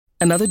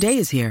Another day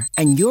is here,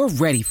 and you're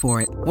ready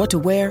for it. What to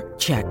wear?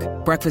 Check.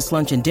 Breakfast,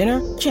 lunch, and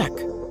dinner? Check.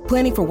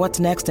 Planning for what's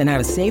next and how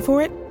to save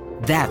for it?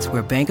 That's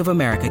where Bank of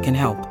America can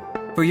help.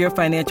 For your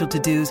financial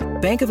to-dos,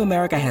 Bank of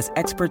America has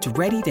experts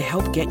ready to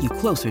help get you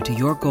closer to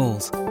your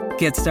goals.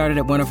 Get started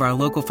at one of our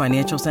local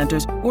financial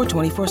centers or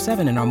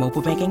 24/7 in our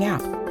mobile banking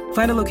app.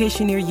 Find a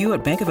location near you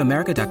at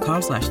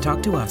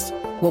bankofamerica.com/talktous.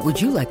 What would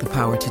you like the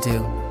power to do?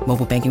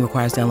 Mobile banking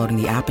requires downloading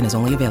the app and is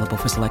only available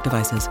for select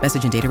devices.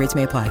 Message and data rates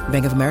may apply.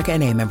 Bank of America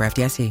N.A., member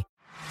FDIC.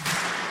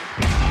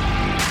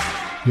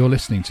 You're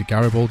listening to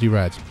Garibaldi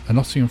Red, a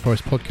Nottingham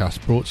Forest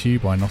podcast brought to you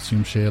by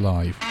Nottinghamshire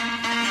Live.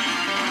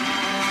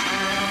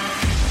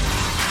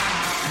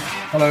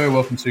 Hello,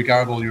 welcome to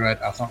Garibaldi Red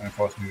as Nottingham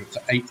Forest move up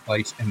to 8th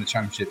place in the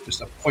Championship,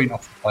 just a point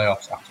off the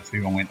playoffs after a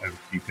 3-1 win over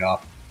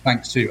QPR.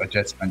 Thanks to a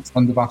Jed Spence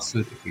Thunder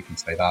bastard, if we can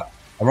say that,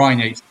 a Ryan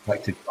Yates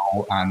collected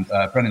goal and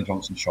Brennan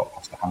Johnson shot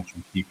past the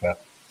hamstring keeper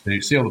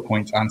to seal the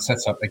points and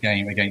set up a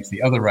game against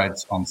the other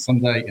Reds on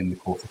Sunday in the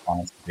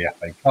quarterfinals of the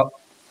FA Cup.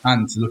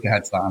 And to look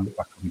ahead to that and look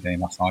back on the game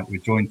last night, we're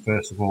joined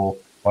first of all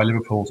by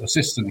Liverpool's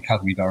Assistant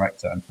Academy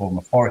Director and former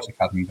Forest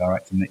Academy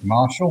Director, Nick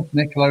Marshall.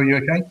 Nick, hello, are you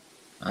okay?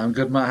 I'm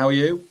good, Matt. How are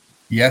you?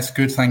 Yes,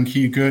 good, thank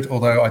you, good.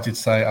 Although I did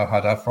say I've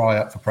had a fry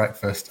up for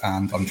breakfast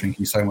and I'm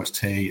drinking so much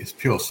tea, it's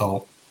pure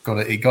salt.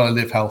 Got to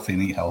live healthy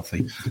and eat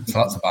healthy.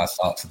 So that's a bad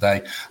start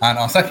today. And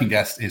our second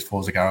guest is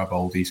Forza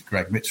Garibaldi's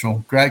Greg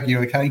Mitchell. Greg, you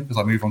okay as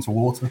I move on to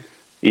water?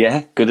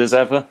 Yeah, good as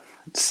ever.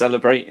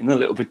 Celebrating a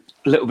little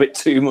bit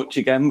too much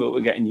again, but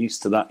we're getting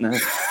used to that now.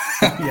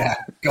 Yeah,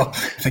 God,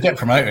 if they get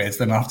promoted,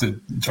 then I have to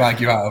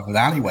drag you out of the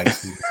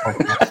alleyways.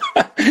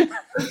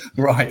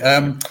 Right.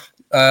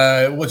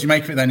 What do you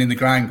make of it then in the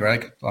ground,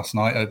 Greg? Last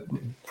night,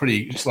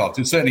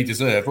 certainly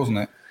deserved, wasn't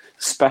it?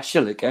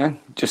 Special again.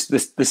 Just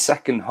the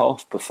second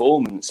half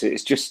performance.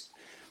 It's just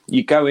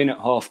you go in at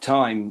half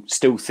time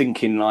still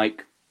thinking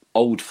like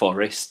Old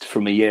Forest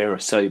from a year or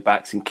so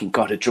back, thinking,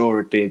 God, a draw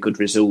would be a good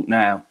result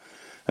now.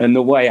 And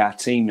the way our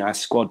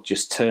squad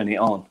just turn it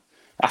on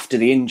after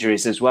the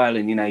injuries as well.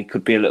 And, he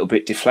could be a little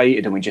bit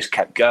deflated and we just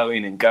kept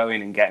going and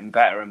getting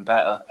better and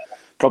better.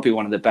 Probably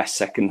one of the best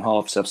second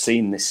halves I've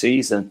seen this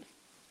season.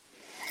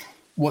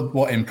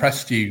 What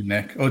impressed you,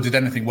 Nick? Or did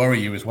anything worry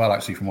you as well,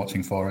 actually, from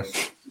watching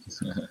Forest?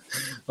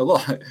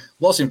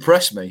 What's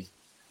impressed me,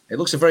 it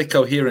looks a very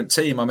coherent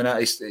team. I mean,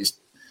 I've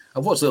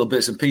watched little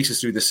bits and pieces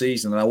through the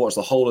season and I watched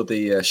the whole of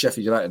the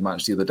Sheffield United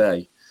match the other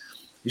day.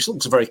 It just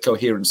looks a very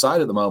coherent side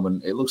at the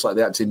moment. It looks like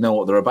they actually know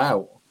what they're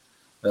about,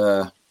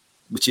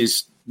 which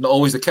is not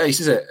always the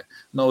case, is it?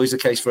 Not always the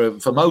case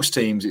for most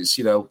teams. It's,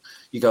 you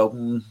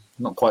go,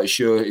 not quite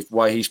sure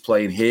why he's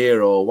playing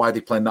here or why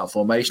they're playing that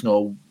formation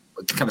or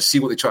kind of see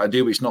what they try to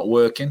do, but it's not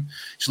working.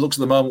 It just looks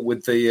at the moment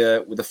with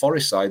the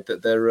Forest side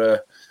that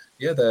they're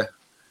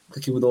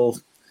clicking with all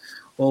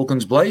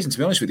guns blazing. To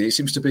be honest with you, it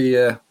seems to be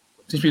in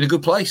a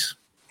good place.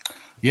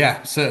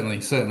 Yeah, certainly.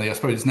 I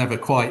suppose it's never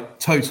quite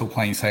total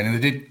plain sailing.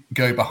 They did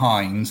go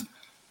behind.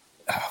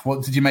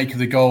 What did you make of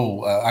the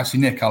goal? Actually,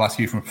 Nick, I'll ask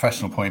you from a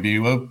professional point of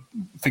view. Will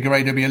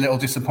Figueiredo be a little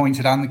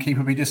disappointed and the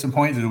keeper be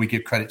disappointed, or do we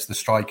give credit to the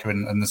striker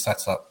and the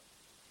setup?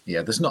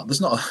 Yeah, there's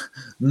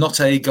not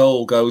a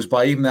goal goes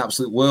by, even the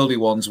absolute worldly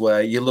ones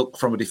where you look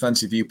from a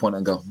defensive viewpoint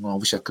and go, I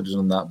wish I could have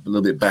done that a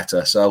little bit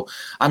better. So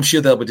I'm sure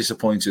they'll be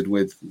disappointed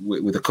with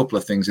a couple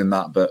of things in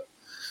that, but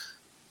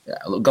yeah,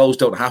 look, goals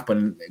don't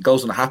happen.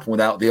 Goals don't happen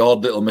without the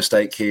odd little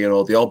mistake here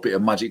or the odd bit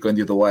of magic going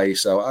the other way.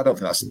 So I don't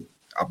think that's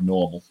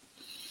abnormal.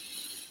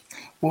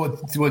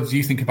 What do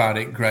you think about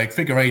it, Greg?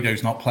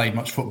 Figueiredo's not played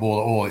much football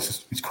at all.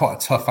 It's quite a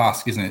tough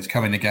ask, isn't it, to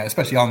come in and get,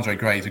 especially Andre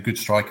Gray is a good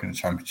striker in the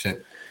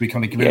Championship. We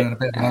kind of give him a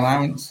bit of an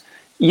allowance.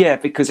 Yeah,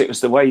 because it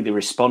was the way they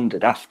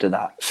responded after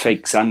that.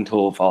 Figs and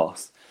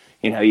Horvath.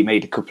 He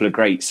made a couple of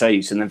great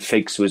saves and then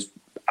Figs was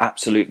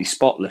absolutely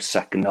spotless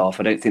second half.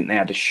 I don't think they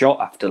had a shot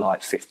after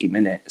like 50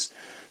 minutes.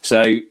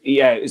 So,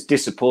 yeah, it was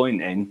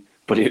disappointing,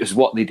 but it was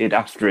what they did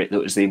after it that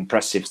was the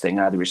impressive thing,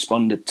 how they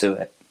responded to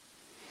it.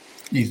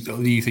 You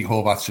think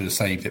Horvath should have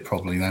saved it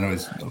probably then? Or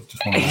just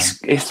one of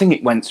I think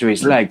it went through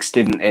his legs,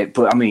 didn't it?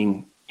 But, I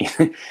mean,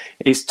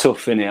 it's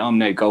tough, isn't it? I'm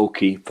no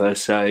goalkeeper,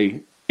 so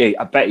yeah,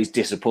 I bet he's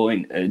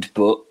disappointed,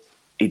 but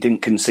he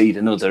didn't concede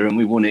another and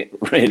we won it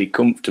really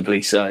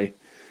comfortably, so it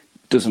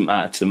doesn't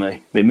matter to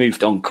me. They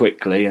moved on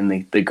quickly and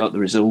they got the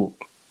result.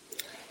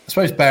 I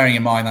suppose bearing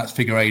in mind that's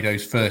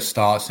Figueiredo's first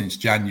start since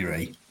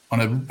January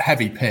on a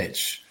heavy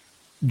pitch,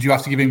 do you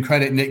have to give him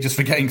credit, Nick, just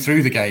for getting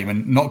through the game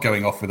and not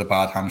going off with a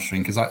bad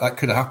hamstring? Because that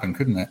could have happened,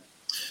 couldn't it?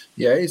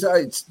 Yeah,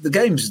 it's the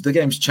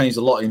game's changed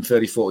a lot in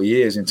 30, 40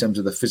 years in terms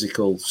of the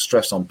physical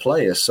stress on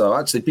players. So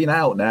actually being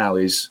out now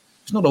it's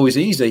not always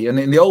easy. And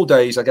in the old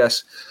days, I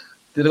guess,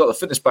 they'd got the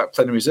fitness back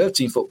playing reserve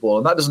team football,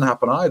 and that doesn't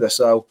happen either.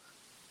 So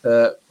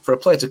for a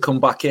player to come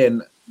back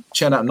in,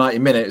 churn out 90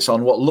 minutes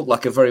on what looked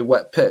like a very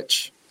wet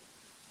pitch,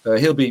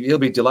 he'll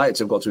be delighted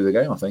to have got through the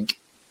game, I think.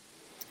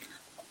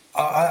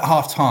 At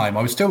half-time,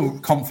 I was still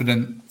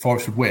confident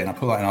Forest would win. I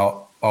put that in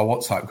our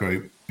WhatsApp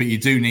group. But you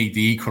do need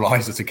the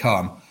equaliser to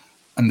come.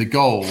 And the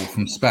goal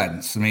from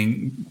Spence, I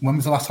mean, when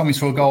was the last time we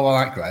saw a goal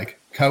like that, Greg?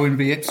 Cohen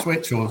v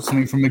Ipswich or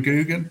something from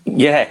McGugan?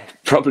 Yeah,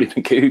 probably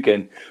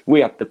McGugan.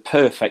 We had the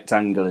perfect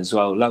angle as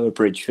well. Lower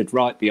Bridgeford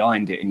right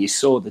behind it, and you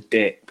saw the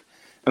dip.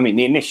 I mean,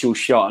 the initial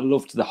shot, I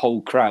loved the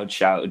whole crowd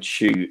shouted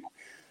shoot.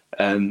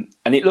 And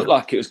it looked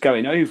like it was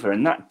going over,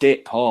 and that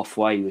dip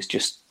halfway was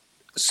just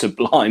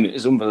sublime. It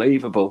was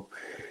unbelievable.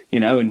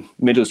 And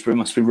Middlesbrough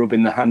must be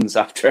rubbing their hands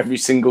after every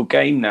single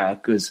game now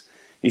because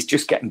he's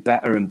just getting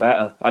better and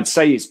better. I'd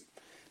say he's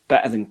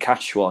better than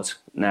Cash was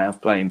now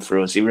playing for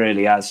us. He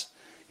really has,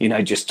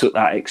 just took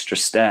that extra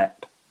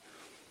step.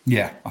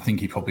 Yeah, I think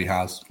he probably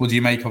has. What do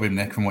you make of him,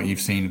 Nick, from what you've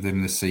seen of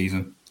him this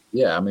season?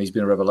 Yeah, I mean, he's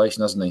been a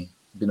revelation, hasn't he?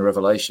 Been a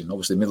revelation.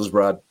 Obviously,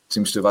 Middlesbrough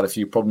seems to have had a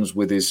few problems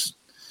with his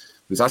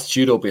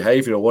attitude or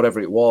behaviour or whatever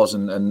it was,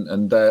 and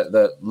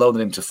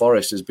loaning him to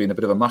Forest has been a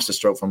bit of a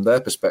masterstroke from their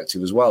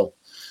perspective as well.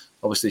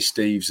 Obviously,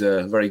 Steve's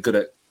very good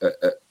at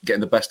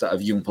getting the best out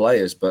of young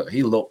players, but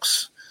he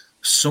looks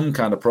some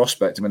kind of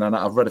prospect. I mean,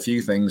 I've read a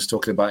few things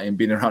talking about him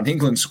being around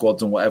England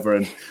squads and whatever,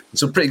 and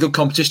some pretty good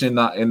competition in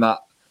that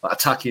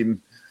attacking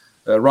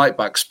right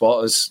back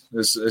spot, as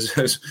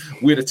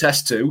we'd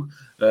attest to.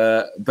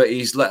 But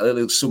he's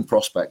let some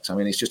prospect. I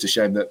mean, it's just a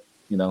shame that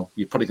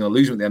you're probably going to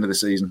lose him at the end of the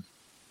season.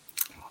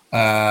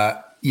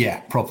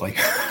 Yeah, probably.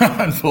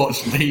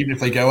 Unfortunately, even if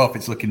they go up,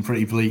 it's looking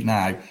pretty bleak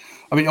now.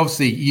 I mean,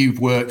 obviously, you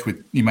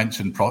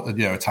mentioned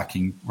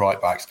attacking right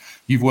backs.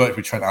 You've worked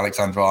with Trent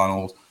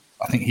Alexander-Arnold.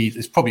 I think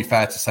it's probably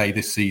fair to say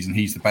this season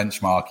he's the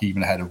benchmark,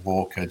 even ahead of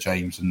Walker,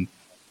 James, and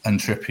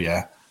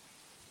Trippier.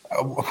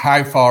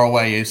 How far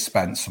away is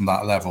Spence from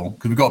that level?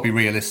 Because we've got to be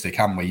realistic,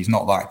 haven't we? He's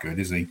not that good,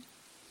 is he?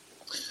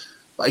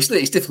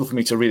 It's difficult for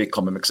me to really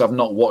comment because I've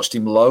not watched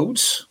him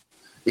loads.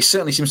 He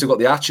certainly seems to have got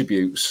the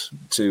attributes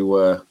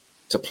to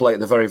play at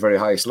the very, very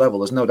highest level.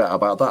 There's no doubt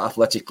about that.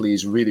 Athletically,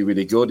 he's really,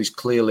 really good. He's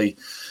clearly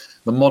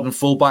the modern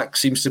fullback.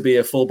 Seems to be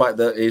a fullback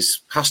that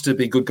has to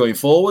be good going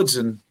forwards.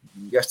 And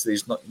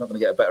yesterday's not going to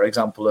get a better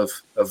example of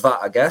that,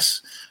 I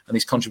guess. And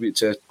he's contributed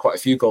to quite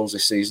a few goals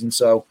this season.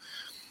 So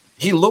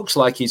he looks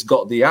like he's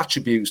got the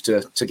attributes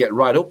to get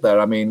right up there.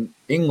 I mean,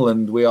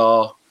 England,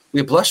 we're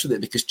blessed with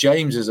it because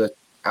James is an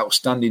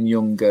outstanding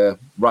young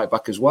right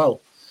back as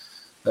well.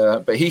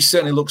 But he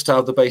certainly looks to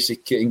have the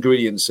basic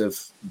ingredients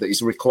that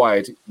is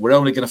required. We're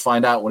only going to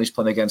find out when he's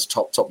playing against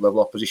top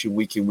level opposition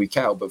week in, week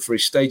out. But for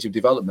his stage of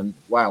development,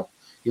 wow,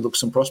 he looks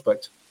some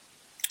prospect.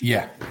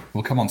 Yeah,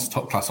 we'll come on to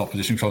top class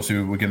opposition because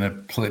obviously we're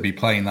going to be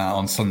playing that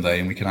on Sunday,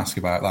 and we can ask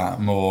about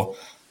that more.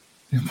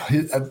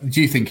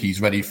 Do you think he's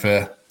ready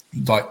for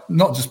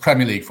not just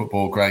Premier League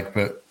football, Greg,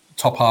 but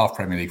top half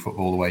Premier League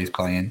football the way he's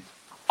playing?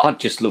 I'd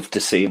just love to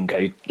see him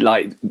go.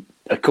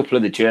 A couple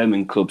of the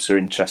German clubs are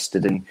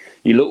interested, and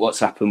you look what's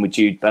happened with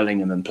Jude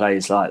Bellingham and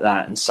players like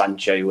that, and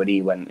Sancho when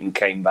he went and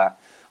came back.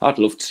 I'd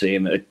love to see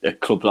him at a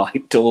club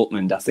like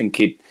Dortmund. I think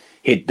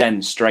he'd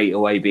then straight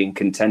away be in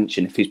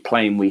contention if he's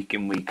playing week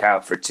in, week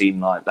out for a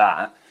team like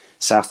that.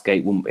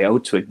 Southgate wouldn't be able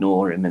to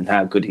ignore him and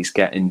how good he's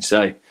getting.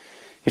 So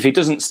if he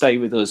doesn't stay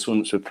with us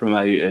once we're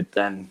promoted,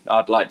 then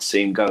I'd like to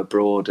see him go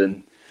abroad.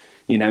 And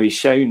he's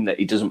shown that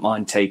he doesn't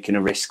mind taking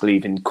a risk,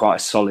 leaving quite a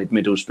solid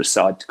Middlesbrough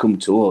side to come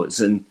to us.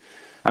 And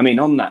I mean,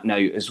 on that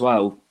note as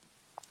well,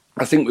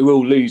 I think we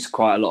will lose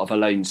quite a lot of our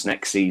loans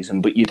next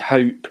season, but you'd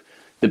hope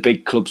the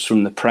big clubs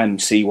from the Prem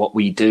see what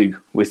we do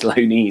with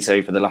loanees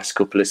over the last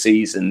couple of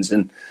seasons.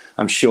 And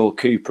I'm sure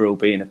Cooper will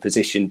be in a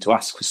position to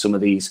ask for some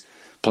of these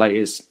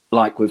players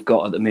like we've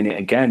got at the minute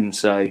again.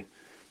 So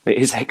it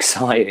is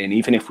exciting,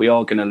 even if we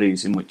are going to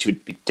lose him, which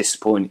would be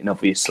disappointing,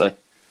 obviously.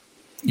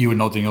 You were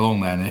nodding along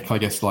there, Nick. I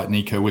guess like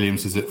Nico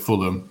Williams is at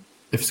Fulham.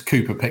 If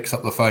Cooper picks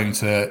up the phone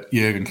to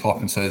Jurgen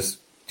Klopp and says,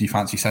 do you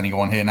fancy sending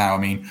one here now? I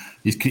mean,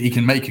 he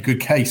can make a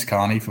good case,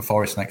 can't he, for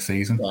Forest next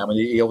season? Yeah, I mean,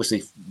 he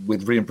obviously,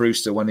 with Ryan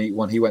Brewster, when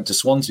he went to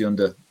Swansea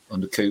under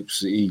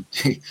Coops, he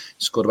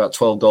scored about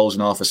 12 goals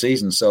in half a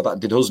season. So that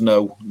did us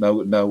no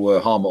harm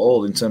at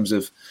all in terms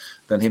of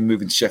then him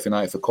moving to Sheffield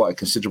United for quite a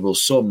considerable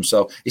sum.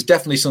 So it's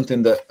definitely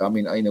something that, I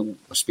mean,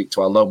 I speak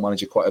to our loan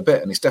manager quite a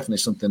bit, and it's definitely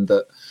something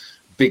that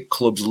big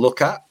clubs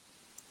look at.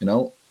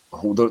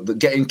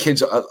 Getting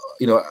kids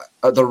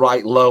at the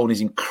right loan is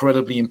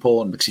incredibly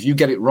important because if you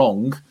get it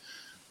wrong,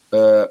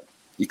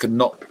 you can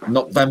knock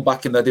them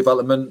back in their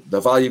development.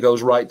 The value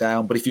goes right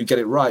down. But if you get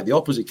it right, the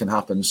opposite can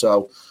happen.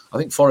 So I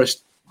think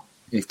Forest,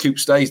 if Coop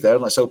stays there,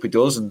 and let's hope he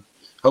does, and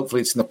hopefully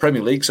it's in the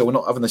Premier League, so we're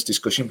not having this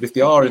discussion. But if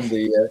they are in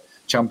the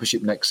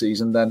Championship next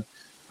season, then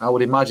I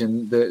would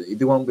imagine that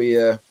there won't be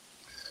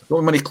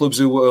many clubs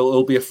who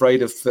will be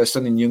afraid of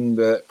sending young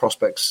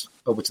prospects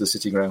over to the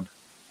City Ground.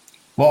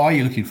 What are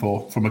you looking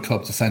for from a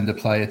club to send a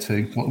player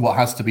to? What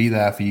has to be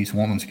there for you to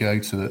want them to go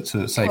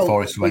to say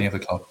Forest or any other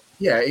club?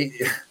 Yeah,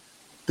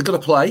 they've got to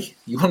play.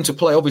 You want them to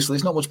play, obviously.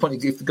 There's not much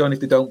point if they're going if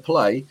they don't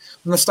play.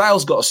 And the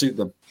style's got to suit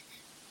them.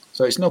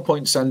 So it's no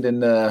point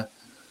sending an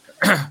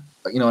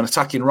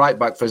attacking right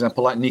back, for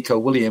example, like Nico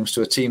Williams,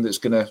 to a team that's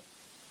going to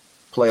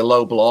play a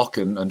low block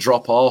and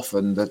drop off,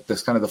 and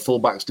the kind of the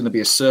fullback's going to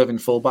be a serving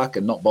fullback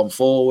and not bomb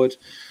forward.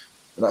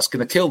 That's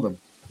going to kill them.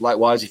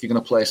 Likewise, if you're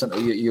going to play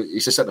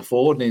he's a centre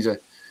forward and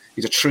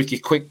he's a tricky,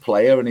 quick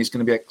player, and he's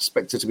going to be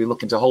expected to be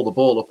looking to hold the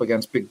ball up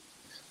against big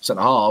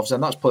centre halves,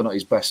 and that's probably not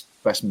his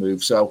best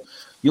move. So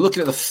you're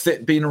looking at the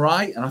fit being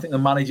right, and I think the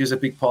manager's a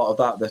big part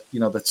of that.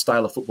 The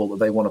style of football that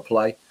they want to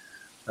play,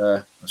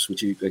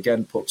 which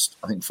again puts,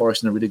 I think,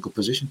 Forest in a really good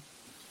position.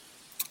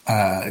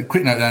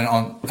 Quick note then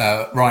on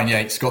Ryan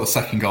Yates got the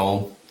second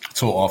goal.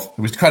 Sort of,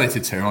 it was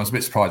credited to him. I was a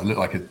bit surprised. It looked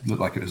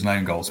like it was an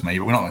own goal to me,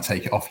 but we're not going to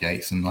take it off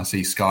Yates. And I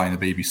see Sky and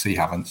the BBC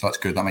haven't, so that's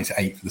good. That makes it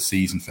 8 for the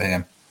season for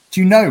him.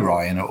 Do you know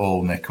Ryan at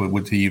all, Nick, or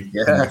would he have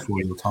been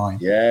before your time?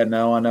 Yeah,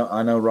 no,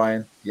 I know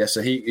Ryan. Yeah,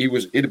 so he'd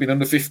have been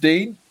under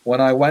 15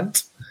 when I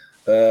went.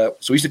 So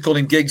we used to call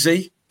him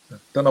Giggsy.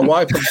 Don't know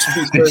why. He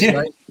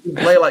didn't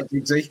play like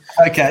Giggsy.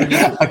 Okay,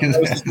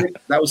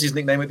 that was his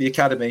nickname at the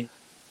academy.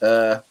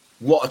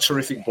 What a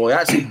terrific boy!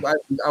 Actually,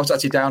 I was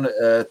actually down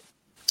at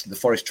the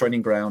Forest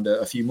training ground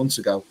a few months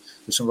ago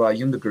with some of our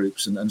younger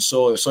groups and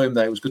saw him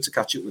there. It was good to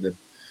catch up with him.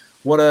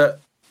 What a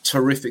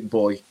terrific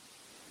boy.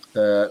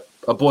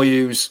 A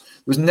boy was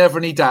never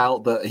any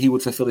doubt that he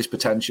would fulfill his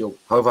potential,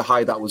 however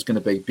high that was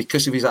going to be,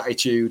 because of his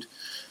attitude,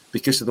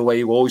 because of the way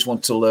he always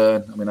wanted to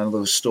learn. I mean, I know there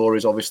were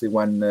stories, obviously,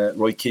 when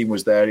Roy Keane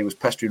was there. He was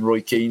pestering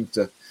Roy Keane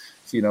to,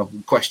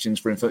 questions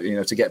for him,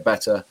 to get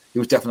better. He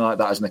was definitely like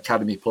that as an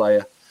academy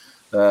player.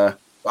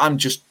 I'm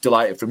just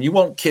delighted for him. You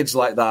want kids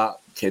like that.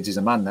 Kids is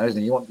a man now, isn't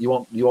he? You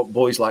want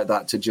boys like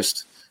that to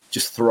just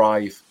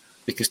thrive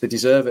because they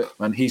deserve it,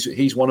 and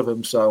he's one of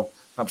them. So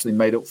absolutely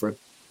made up for him.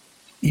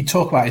 You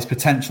talk about his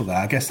potential there.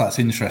 I guess that's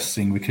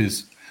interesting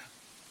because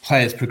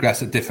players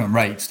progress at different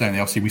rates, don't they?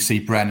 Obviously, we see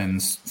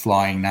Brennan's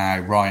flying now.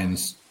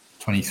 Ryan's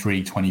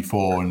 23,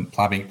 24, and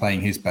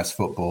playing his best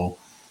football.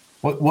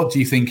 What do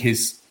you think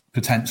his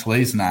potential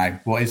is now?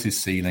 What is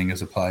his ceiling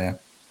as a player?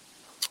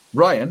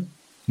 Ryan?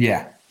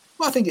 Yeah.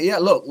 Well, I think,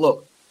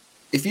 look.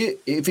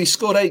 If he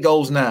scored 8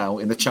 goals now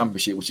in the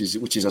Championship, which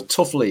is a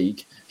tough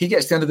league, he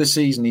gets to the end of the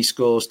season, he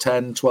scores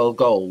 10, 12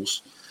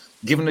 goals.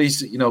 Given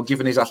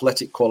his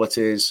athletic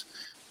qualities,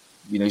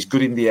 he's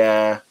good in the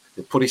air,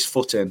 they put his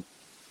foot in.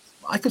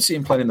 I could see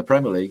him playing in the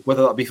Premier League,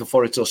 whether that be for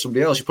Forest or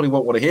somebody else. You probably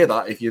won't want to hear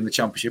that if you're in the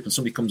Championship and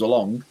somebody comes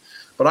along.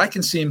 But I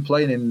can see him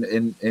playing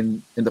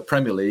in the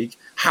Premier League.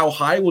 How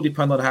high will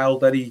depend on how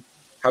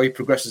he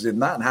progresses in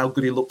that and how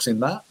good he looks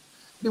in that.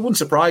 But it wouldn't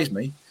surprise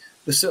me.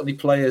 There's certainly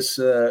players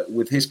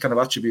with his kind of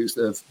attributes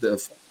that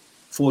have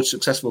forged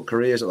successful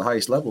careers at the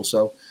highest level.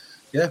 So,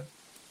 yeah,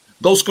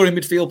 goal-scoring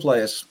midfield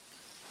players.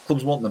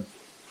 Clubs want them.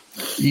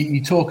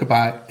 You talk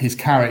about his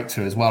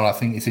character as well. I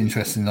think it's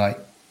interesting. I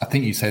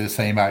think you say the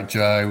same about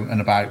Joe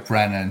and about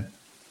Brennan.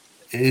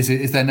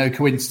 Is there no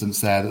coincidence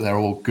there that they're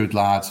all good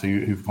lads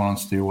who've gone on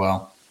to do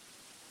well?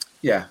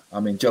 Yeah, I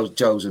mean,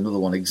 Joe's another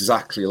one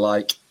exactly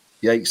like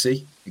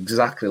Yatesy.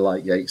 Exactly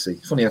like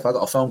Yatesy. Funny enough, I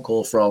got a phone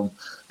call from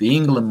the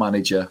England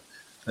manager.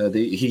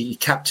 He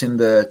captained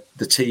the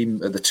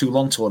team at the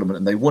Toulon tournament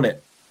and they won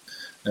it.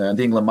 The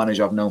England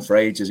manager I've known for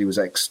ages. He was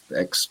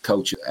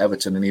ex-coach at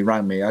Everton, and he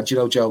rang me. Do you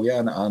know Joe? Yeah,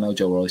 I know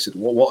Joe well. He said,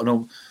 "What?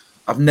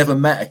 I've never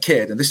met a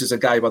kid," and this is a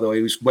guy, by the way,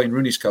 who's Wayne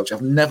Rooney's coach.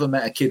 I've never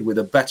met a kid with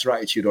a better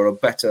attitude or a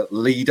better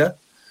leader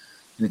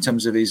in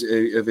terms of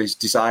his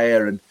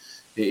desire and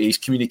his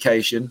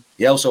communication.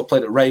 He also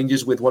played at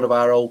Rangers with one of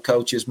our old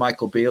coaches,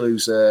 Michael Beale,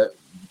 who's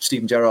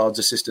Stephen Gerrard's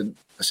assistant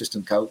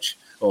coach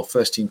or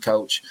first team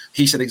coach.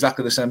 He said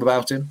exactly the same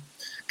about him.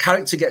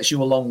 Character gets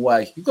you a long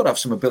way. You've got to have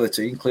some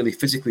ability, and clearly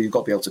physically you've got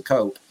to be able to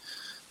cope.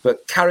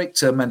 But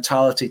character,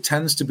 mentality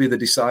tends to be the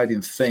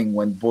deciding thing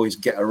when boys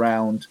get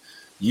around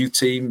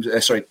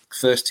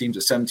first teams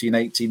at 17,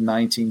 18,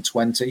 19,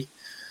 20.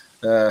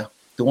 The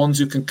ones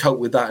who can cope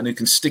with that and who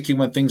can stick in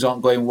when things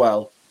aren't going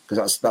well,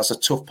 because that's a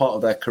tough part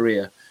of their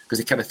career, because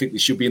they kind of think they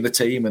should be in the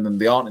team and then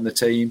they aren't in the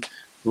team.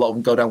 A lot of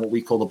them go down what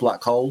we call the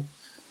black hole.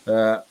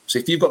 So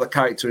if you've got the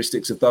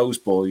characteristics of those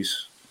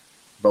boys,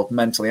 both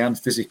mentally and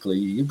physically,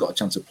 you've got a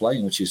chance of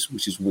playing, which is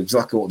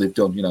exactly what they've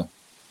done.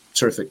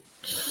 Terrific.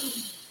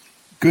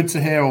 Good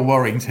to hear or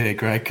worrying to hear,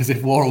 Greg, because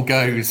if Worrell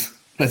goes,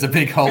 there's a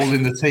big hole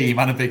in the team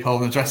and a big hole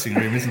in the dressing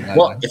room, isn't there?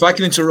 Well, if I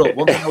can interrupt,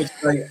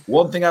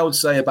 one thing I would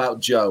say about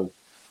Joe,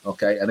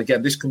 okay, and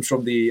again, this comes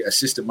from the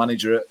assistant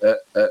manager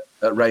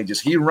at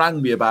Rangers. He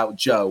rang me about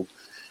Joe,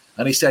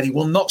 and he said he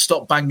will not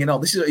stop banging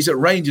on. He's at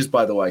Rangers,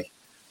 by the way,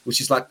 which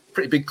is like a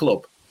pretty big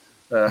club.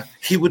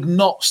 He would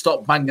not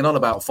stop banging on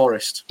about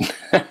Forest.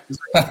 He's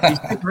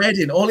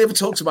reading. All he ever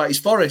talks about is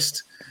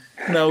Forest.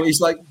 He's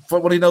like,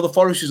 when the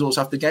Forest results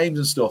after games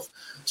and stuff.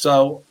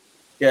 So,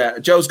 yeah,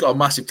 Joe's got a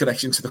massive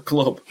connection to the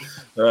club.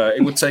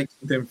 It would take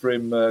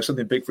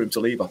something big for him to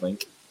leave, I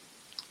think.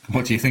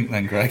 What do you think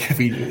then, Greg, if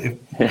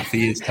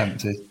he is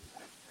tempted?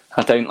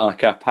 I don't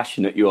like how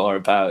passionate you are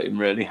about him,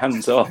 really.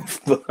 Hands off.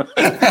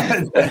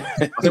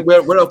 I think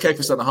we're okay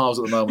for centre halves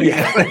at the moment.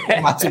 Yeah.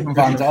 Matip and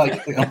Van Dijk, I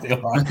think I'll be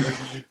all right.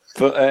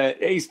 But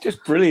he's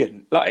just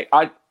brilliant. Like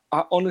I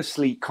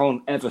honestly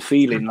can't ever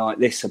feeling like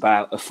this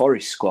about a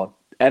Forest squad,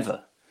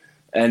 ever.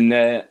 And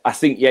I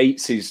think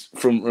Yates is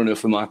front runner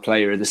for my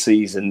player of the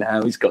season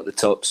now. He's got the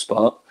top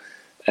spot.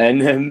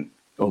 And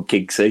or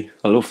Giggsy,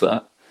 I love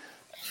that.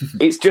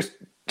 It's just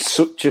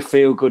such a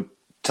feel-good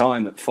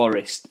time at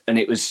Forest, and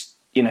it was,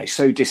 you know,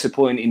 so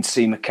disappointing to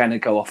see McKenna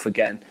go off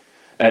again.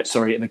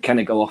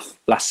 McKenna go off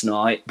last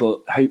night,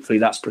 but hopefully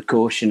that's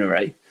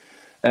precautionary.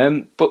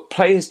 But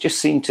players just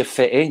seem to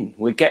fit in.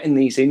 We're getting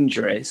these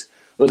injuries.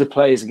 Other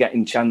players are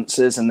getting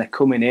chances and they're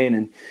coming in,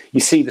 and you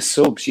see the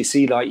subs. You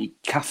see like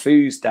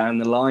Cafu's down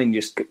the line,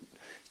 just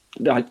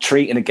like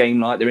treating a game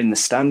like they're in the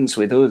stands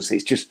with us.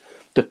 It's just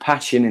the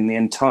passion in the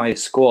entire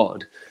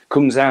squad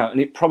comes out, and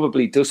it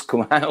probably does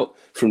come out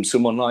from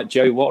someone like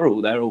Joe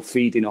Worrell. They're all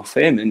feeding off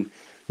him, and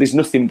there's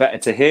nothing better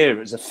to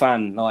hear as a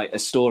fan, like a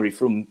story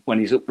from when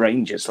he's up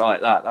Rangers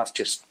like that. That's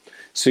just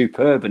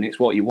superb, and it's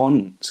what you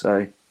want.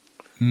 So,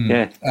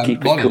 yeah,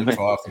 keep it coming.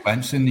 Off the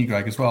bench, didn't he,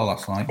 Greg, as well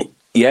last night?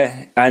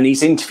 Yeah, and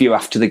his interview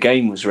after the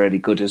game was really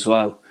good as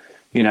well.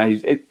 You know,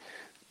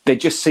 they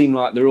just seem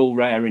like they're all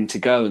raring to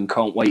go and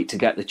can't wait to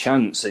get the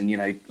chance. And, you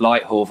know,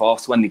 like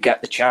Horvath, when they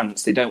get the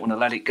chance, they don't want to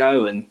let it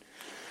go. And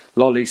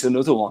Lolly's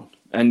another one.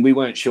 And we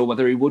weren't sure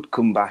whether he would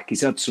come back.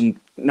 He's had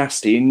some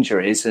nasty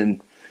injuries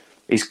and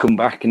he's come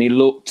back, and he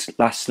looked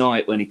last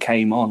night when he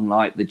came on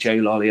like the Joe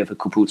Lolly of a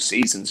couple of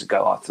seasons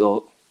ago, I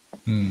thought.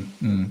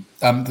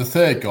 The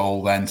third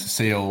goal then to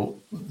seal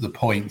the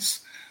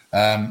points,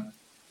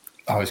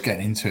 I was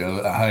getting into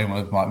it at home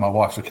with my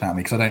wife looking at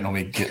me because I don't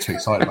normally get too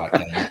excited about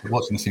games. But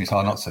watching this team, it's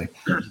hard not to.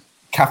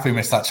 Cafu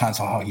missed that chance.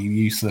 Oh, you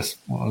useless.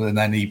 And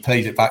then he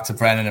plays it back to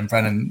Brennan, and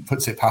Brennan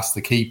puts it past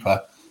the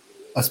keeper.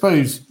 I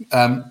suppose,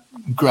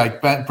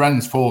 Greg,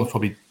 Brennan's form's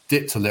probably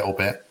dipped a little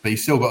bit, but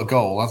he's still got a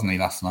goal, hasn't he,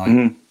 last night?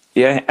 Mm-hmm.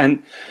 Yeah,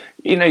 and,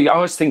 you know, I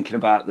was thinking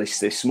about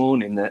this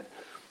morning, that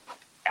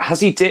has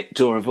he dipped,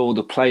 or have all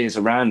the players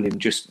around him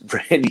just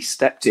really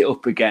stepped it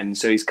up again?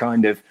 So he's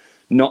kind of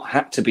not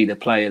had to be the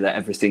player that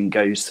everything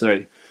goes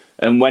through.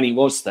 And when he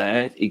was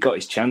there, he got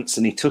his chance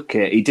and he took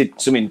it. He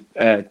did something,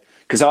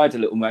 because I had a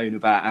little moan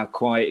about how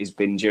quiet he's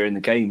been during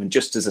the game. And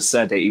just as I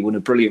said it, he won a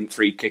brilliant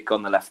free kick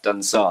on the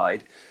left-hand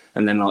side.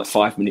 And then like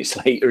 5 minutes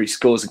later, he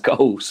scores a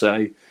goal.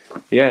 So,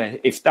 yeah,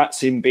 if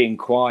that's him being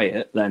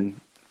quiet, then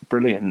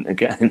brilliant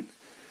again.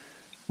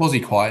 Was he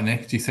quiet,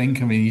 Nick, do you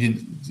think? I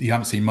mean, you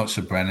haven't seen much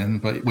of Brennan,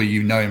 but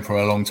you know him for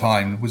a long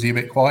time. Was he a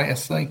bit quiet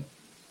yesterday?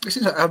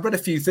 I've read a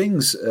few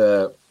things.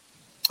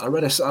 I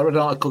read an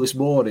article this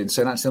morning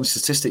saying actually on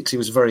statistics he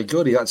was very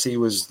good. He actually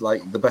was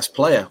like the best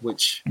player,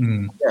 which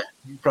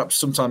perhaps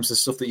sometimes the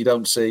stuff that you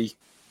don't see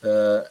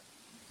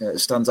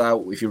stands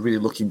out if you really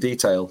look in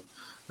detail.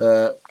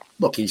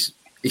 Look, he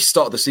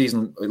started the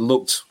season. It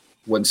looked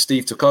when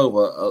Steve took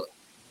over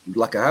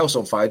like a house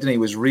on fire, didn't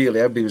he?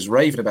 Everybody was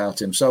raving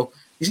about him. So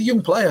he's a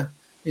young player.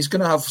 He's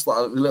going to have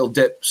like little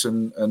dips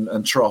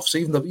and troughs.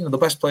 Even the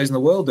best players in the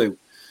world do.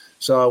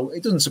 So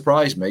it doesn't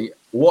surprise me.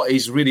 What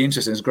is really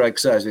interesting, as Greg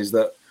says, is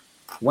that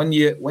when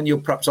you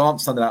perhaps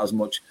aren't standing out as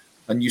much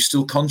and you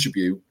still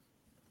contribute,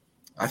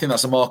 I think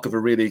that's a mark of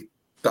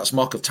that's a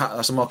mark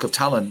of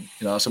talent.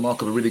 You know, that's a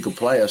mark of a really good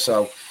player.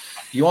 So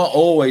you aren't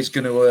always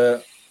going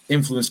to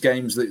influence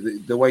games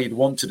the way you'd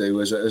want to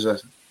do as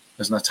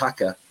an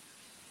attacker.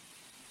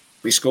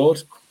 But he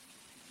scored,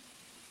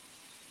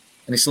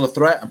 and he's still a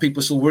threat, and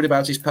people are still worried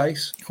about his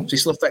pace. So he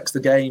still affects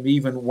the game,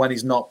 even when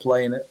he's not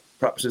playing it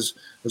perhaps as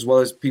well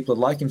as people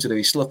would like him to do.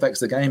 He still affects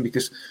the game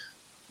because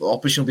the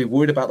opposition will be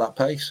worried about that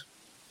pace.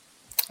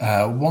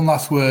 One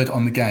last word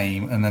on the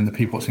game, and then the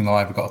people watching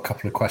live have got a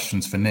couple of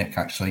questions for Nick,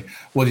 actually.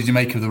 What did you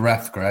make of the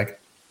ref, Greg?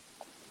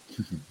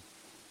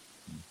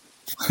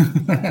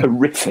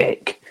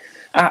 Horrific.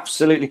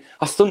 Absolutely.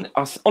 I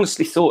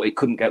honestly thought it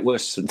couldn't get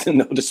worse than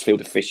the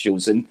Huddersfield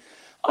officials. And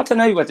I don't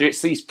know whether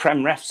it's these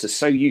Prem refs are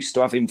so used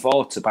to having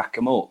VAR to back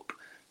them up,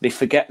 they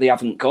forget they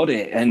haven't got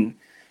it. And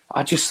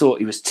I just thought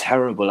he was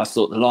terrible. I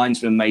thought the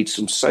linesman made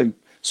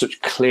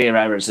such clear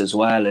errors as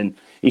well. And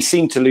he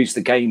seemed to lose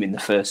the game in the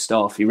first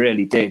half. He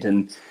really did.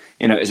 And,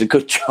 you know, it was a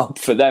good job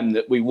for them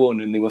that we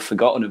won and they were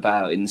forgotten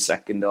about in the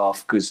second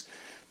half, because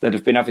they'd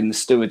have been having the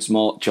stewards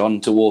march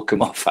on to walk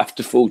them off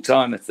after full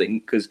time, I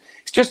think, because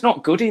it's just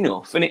not good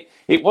enough. And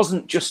it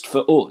wasn't just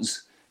for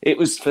us. It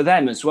was for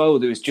them as well.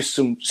 There was just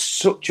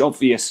such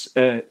obvious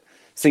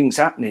things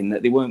happening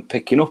that they weren't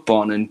picking up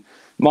on. And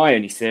my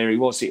only theory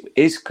was it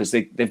is because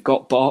they've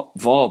got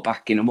VAR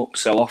backing them up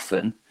so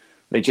often,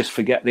 they just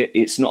forget that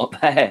it's not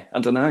there. I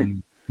don't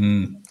know.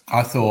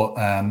 I thought,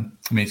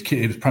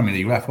 it was Premier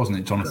League ref, wasn't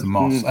it, Jonathan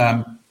Moss?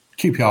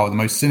 QPR were the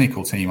most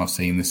cynical team I've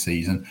seen this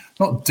season.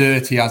 Not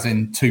dirty as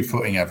in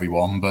 2-footing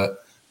everyone,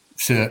 but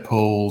shirt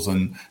pulls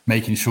and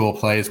making sure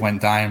players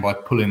went down by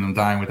pulling them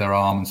down with their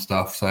arm and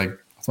stuff. So I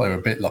thought they were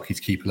a bit lucky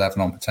to keep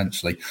 11 on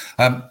potentially.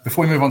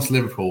 Before we move on to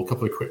Liverpool, a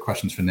couple of quick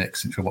questions for Nick,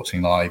 since we're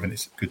watching live and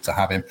it's good to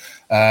have him.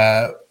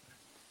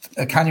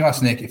 Can you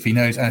ask Nick if he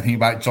knows anything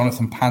about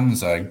Jonathan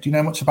Panzo? Do you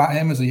know much about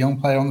him as a young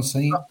player on the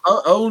scene?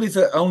 Only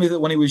that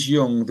when he was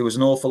young, there was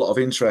an awful lot of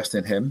interest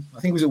in him.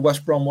 I think he was at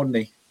West Brom, wasn't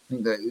he? I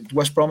think that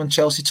West Brom and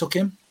Chelsea took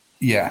him.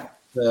 Yeah.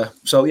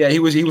 So he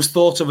was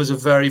thought of as a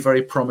very,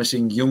 very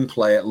promising young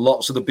player.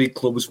 Lots of the big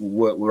clubs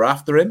were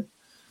after him.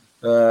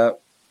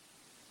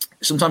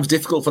 Sometimes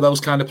difficult for those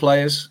kind of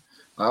players.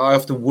 I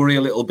often worry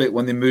a little bit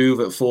when they move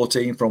at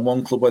 14 from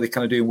one club where they're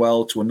kind of doing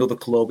well to another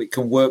club. It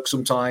can work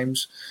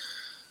sometimes,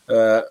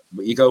 but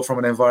you go from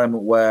an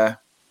environment where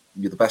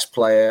you're the best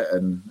player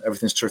and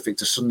everything's terrific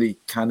to suddenly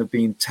kind of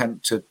being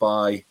tempted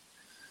by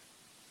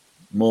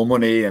more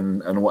money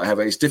and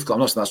whatever. It's difficult. I'm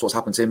not saying that's what's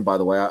happened to him, by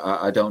the way.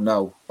 I don't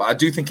know, but I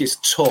do think it's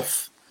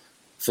tough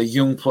for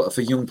young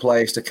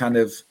players to kind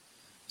of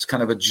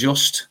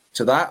adjust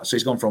to that. So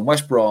he's gone from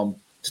West Brom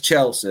to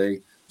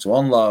Chelsea to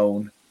on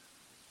loan.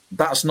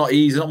 That's not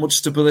easy. Not much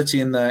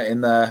stability in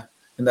their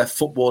young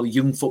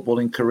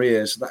footballing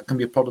careers. That can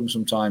be a problem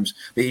sometimes.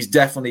 But he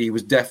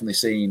was definitely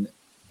seen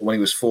when he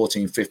was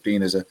 14,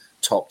 15 as a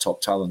top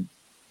talent.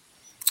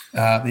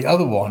 The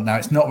other one, now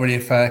it's not really a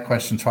fair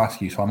question to ask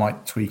you, so I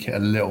might tweak it a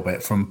little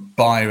bit, from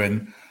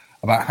Byron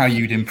about how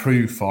you'd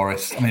improve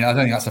Forest. I mean, I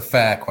don't think that's a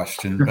fair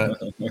question, but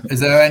is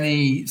there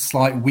any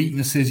slight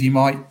weaknesses you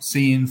might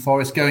see in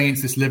Forest going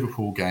into this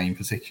Liverpool game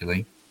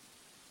particularly?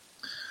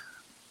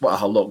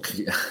 Well, look,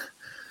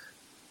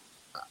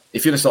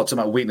 if you're going to start talking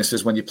about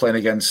weaknesses when you're playing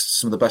against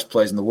some of the best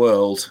players in the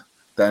world,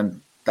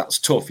 then that's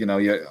tough. You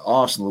know,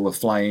 Arsenal were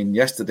flying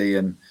yesterday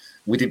and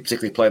we didn't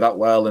particularly play that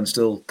well and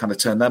still kind of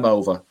turn them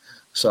over.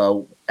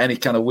 So any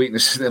kind of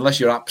weaknesses, unless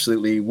you're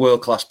absolutely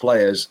world-class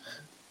players,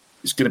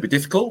 it's going to be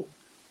difficult.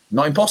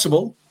 Not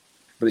impossible,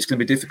 but it's going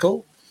to be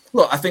difficult.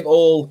 Look, I think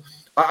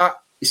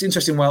it's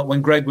interesting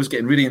when Greg was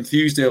getting really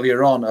enthused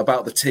earlier on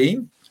about the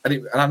team,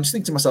 and I'm just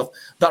thinking to myself,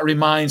 that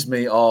reminds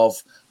me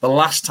of the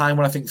last time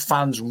when I think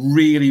fans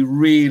really,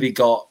 really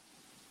got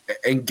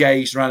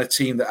engaged around a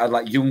team that had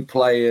like young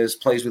players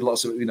with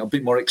lots of, a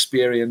bit more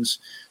experience,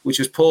 which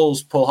was Paul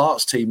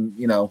Hart's team,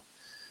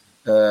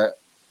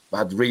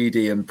 had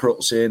Reedy and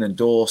Prutz in and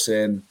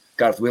Dawson,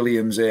 Gareth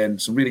Williams in,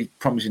 some really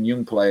promising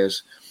young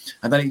players.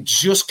 And then it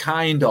just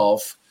kind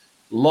of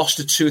lost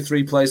to 2 or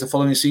 3 players the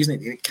following season.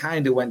 It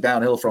kind of went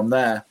downhill from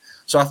there.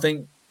 So I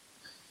think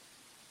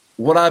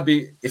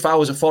if I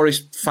was a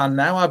Forest fan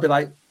now, I'd be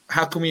like,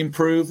 how can we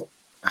improve?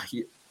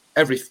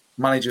 Every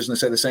manager's going to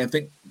say the same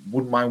thing.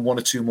 Wouldn't mind 1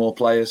 or 2 more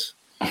players.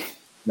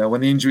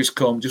 When the injuries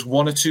come, just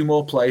 1 or 2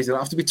 more players. They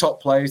don't have to be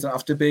top players. They don't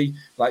have to be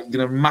like you're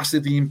going to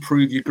massively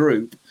improve your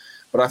group.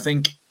 But I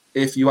think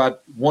if you had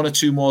 1 or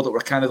 2 more that were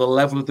kind of the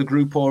level of the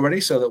group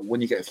already, so that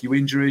when you get a few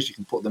injuries, you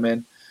can put them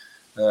in.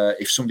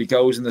 If somebody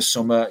goes in the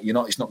summer,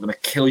 it's not going to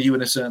kill you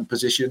in a certain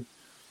position.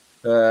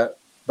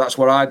 That's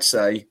what I'd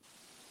say.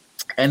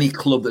 Any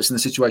club that's in the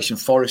situation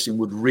Forest in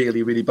would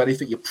really, really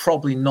benefit. You're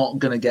probably not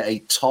going to get a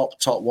top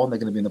one. They're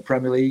going to be in the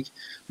Premier League.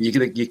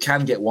 But you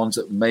can get ones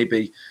that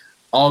maybe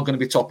are going to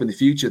be top in the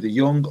future. The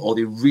young or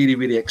the really,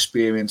 really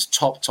experienced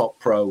top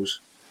pros.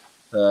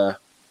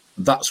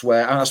 That's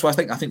why I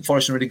think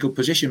Forest are in a really good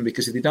position,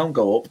 because if they don't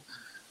go up,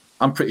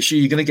 I'm pretty sure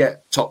you're going to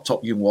get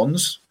top young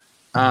ones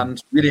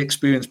and really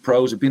experienced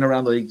pros who've been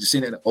around the league,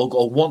 seen it,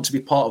 or want to be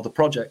part of the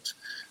project.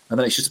 And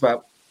then it's just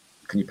about,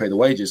 can you pay the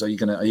wages? Are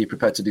you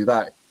prepared to do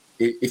that?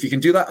 If you can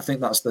do that, I think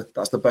that's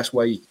the best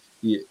way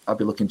I'd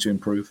be looking to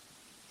improve.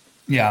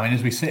 Yeah, I mean,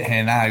 as we sit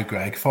here now,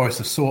 Greg, Forest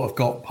have sort of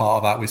got part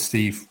of that with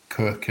Steve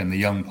Cook and the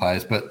young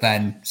players, but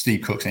then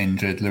Steve Cook's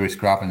injured, Lewis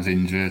Graben's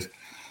injured,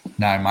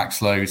 now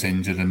Max Lowe's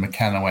injured, and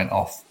McKenna went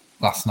off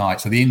last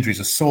night. So the injuries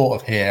are sort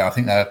of here. I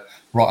think they're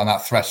right on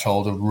that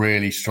threshold of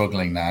really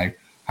struggling now.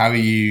 How are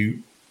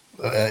you?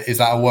 Is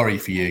that a worry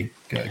for you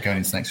going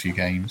into the next few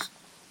games?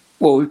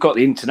 Well, we've got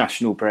the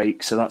international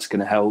break, so that's going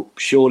to help.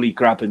 Surely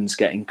Graben's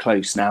getting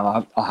close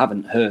now. I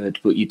haven't heard,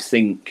 but you'd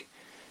think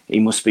he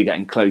must be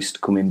getting close to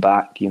coming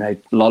back.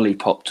 Lolly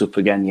popped up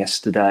again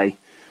yesterday.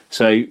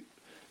 So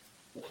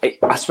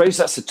I suppose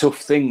that's a tough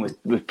thing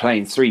with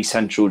playing 3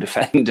 central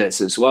defenders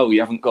as well. You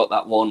haven't got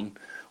that one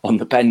on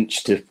the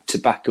bench to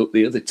back up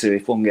the other 2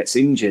 if one gets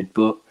injured.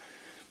 But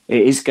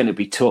it is going to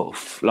be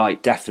tough,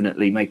 like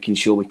definitely making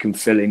sure we can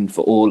fill in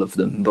for all of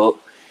them. But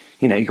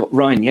you've got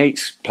Ryan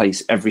Yates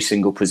plays every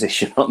single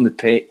position on the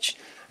pitch.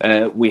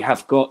 We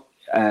have got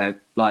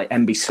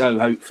Mbiso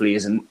hopefully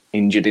isn't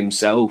injured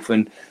himself,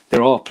 and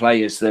there are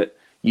players that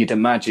you'd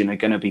imagine are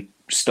going to be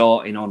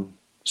starting on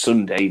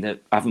Sunday that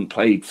haven't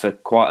played for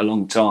quite a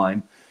long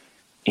time.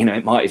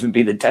 It might even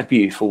be the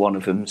debut for one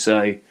of them.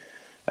 So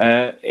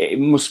it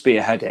must be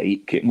a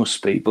headache. It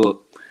must be, but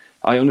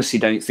I honestly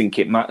don't think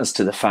it matters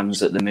to the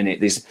fans at the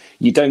minute.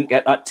 You don't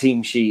get that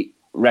team sheet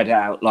read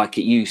out like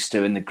it used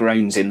to and the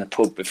groans in the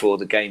pub before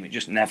the game. It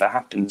just never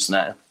happens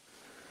now.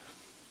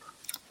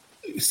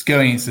 It's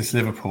going into this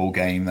Liverpool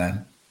game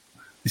then.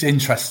 It's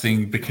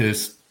interesting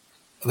because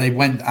they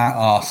went at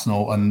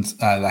Arsenal and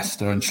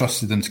Leicester and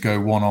trusted them to go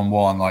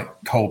one-on-one, like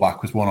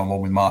Colback was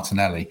one-on-one with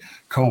Martinelli.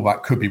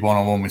 Colback could be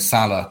one-on-one with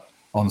Salah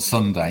on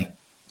Sunday.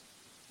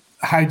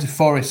 How did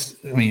Forest...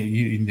 I mean,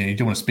 you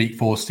don't want to speak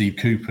for Steve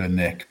Cooper,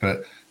 Nick,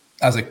 but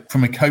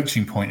from a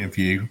coaching point of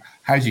view,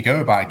 how do you go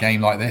about a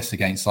game like this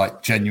against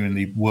like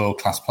genuinely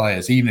world-class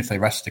players, even if they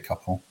rest a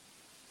couple?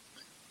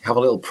 Have a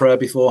little prayer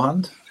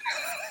beforehand.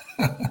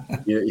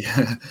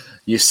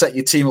 You set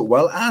your team up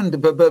well,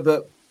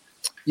 but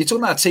you're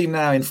talking about a team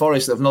now in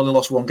Forest that have only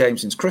lost 1 game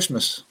since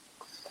Christmas.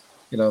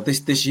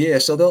 this year.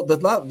 So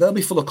they'll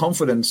be full of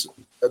confidence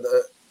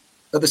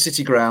at the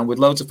City ground with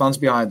loads of fans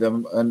behind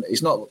them. And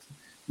it's not,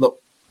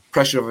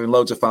 pressure of having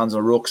loads of fans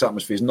and a raucous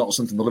atmosphere is not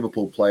something the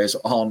Liverpool players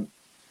aren't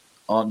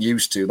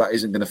used to. That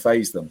isn't going to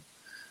faze them.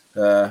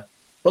 But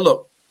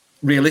look,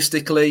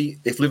 realistically,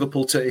 if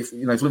Liverpool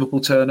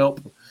turn up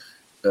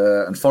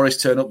and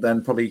Forest turn up,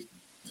 then probably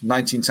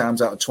 19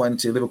 times out of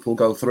 20 Liverpool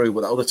go through.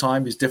 But the other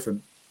time is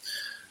different.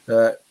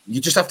 You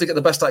just have to get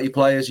the best out of your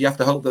players. You have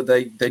to hope that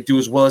they do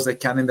as well as they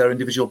can in their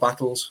individual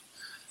battles.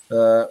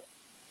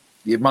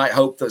 You might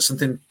hope that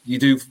something you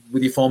do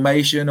with your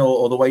formation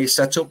or the way you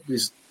set up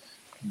is,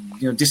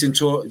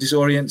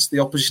 disorients the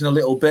opposition a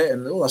little bit,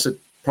 and that's a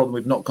problem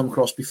we've not come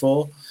across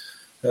before.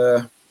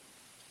 But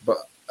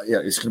yeah,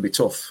 it's going to be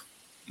tough,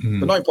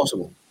 but not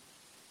impossible.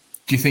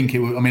 Do you think it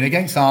would? I mean,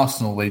 against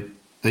Arsenal, they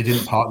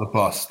didn't park the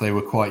bus. They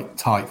were quite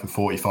tight for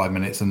 45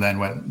 minutes, and then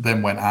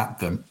went at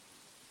them.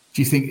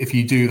 Do you think if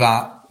you do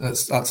that,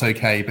 that's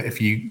okay? But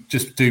if you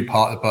just do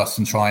park the bus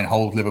and try and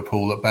hold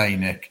Liverpool at bay,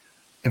 Nick,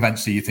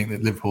 eventually you think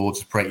that Liverpool will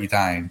just break you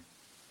down?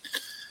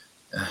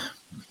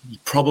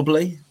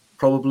 Probably.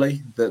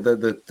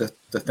 The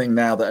thing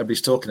now that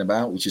everybody's talking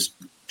about, which is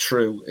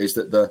true, is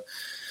that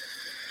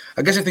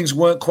I guess if things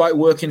weren't quite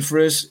working for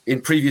us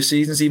in previous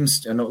seasons, even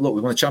look,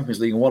 we won the Champions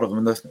League in one of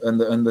them, and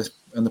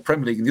the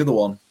Premier League in the other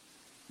one.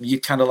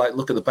 You kind of like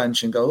look at the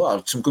bench and go,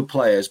 "Oh, some good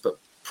players, but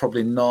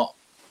probably not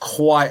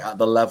quite at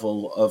the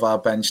level of our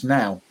bench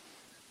now."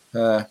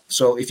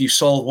 So if you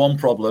solve one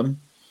problem,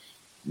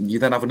 you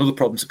then have another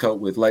problem to cope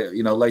with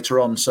later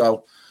on.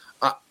 So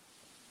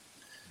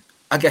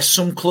I guess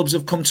some clubs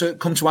have come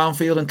to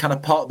Anfield and kind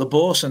of park the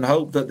bus and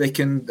hope that they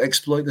can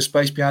exploit the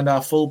space behind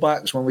our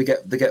fullbacks when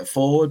they get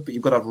forward. But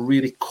you've got to have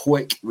really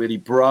quick, really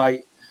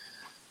bright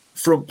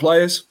front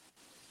players,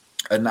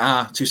 and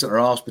our two centre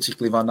halves,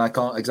 particularly Van Dijk,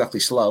 aren't exactly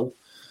slow.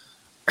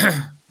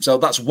 So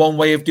that's one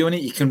way of doing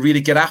it. You can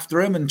really get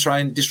after them and try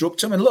and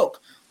disrupt them. And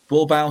look,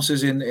 ball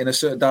bounces in a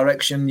certain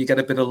direction, you get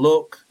a bit of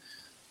luck.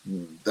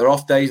 They're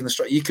off days in the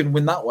strike. You can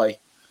win that way,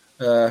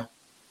 but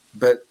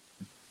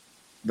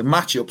the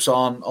matchups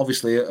aren't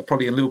obviously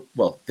probably in Liverpool.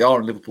 Well, they are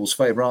in Liverpool's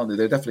favour, aren't they?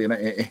 They're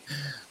definitely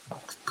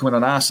coming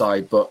on our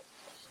side, but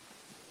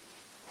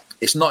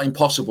it's not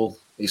impossible.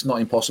 It's not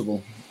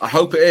impossible. I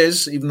hope it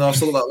is, even though I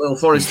still got that little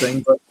Forest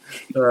thing. But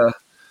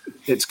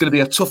it's going to be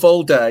a tough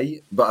old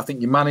day. But I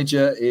think your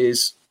manager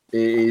is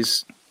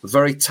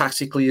very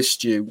tactically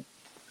astute.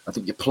 I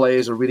think your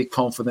players are really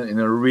confident in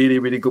a really,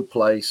 really good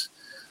place.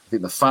 I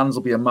think the fans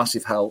will be a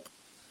massive help.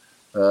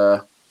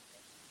 And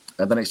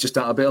then it's just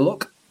down to a bit of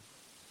luck.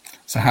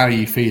 So how are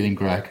you feeling,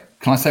 Greg?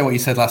 Can I say what you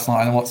said last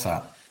night on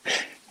WhatsApp?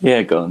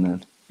 Yeah, go on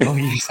then. Oh,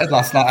 you said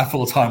last night at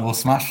full time we'll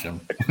smash them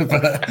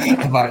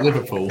about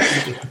Liverpool.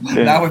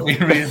 Yeah. Now we're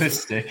being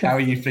realistic. How are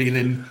you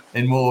feeling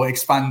in more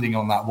expanding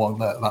on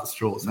that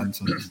short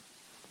sentence?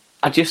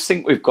 I just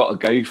think we've got to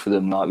go for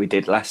them like we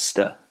did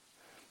Leicester.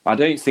 I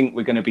don't think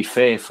we're going to be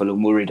fearful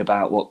and worried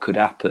about what could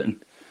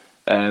happen.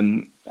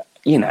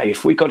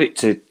 If we got it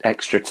to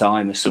extra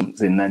time or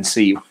something, then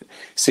see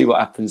what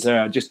happens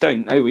there. I just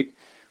don't know.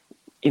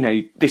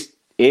 This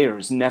era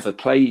has never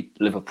played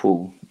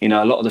Liverpool. A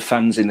lot of the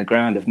fans in the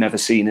ground have never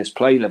seen us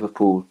play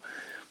Liverpool.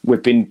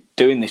 We've been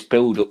doing this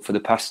build-up for the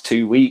past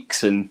 2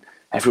 weeks and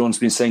everyone's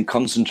been saying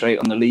concentrate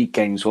on the league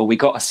games. Well, we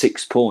got a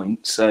 6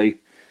 points, so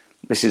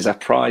this is our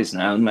prize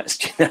now, and let's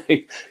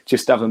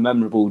just have a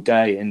memorable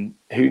day, and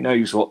who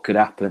knows what could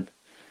happen.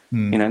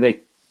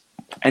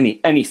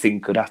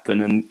 Anything could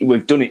happen, and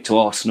we've done it to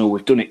Arsenal,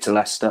 we've done it to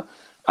Leicester.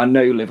 I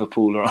know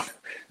Liverpool are on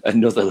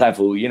another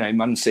level.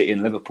 Man City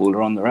and Liverpool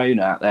are on their own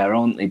out there,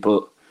 aren't they?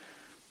 But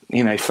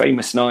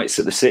famous nights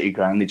at the City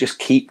ground, they just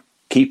keep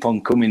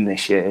on coming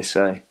this year.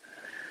 So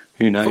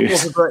who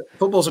knows?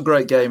 Football's a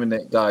great game, isn't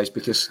it, guys?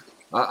 Because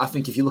I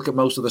think if you look at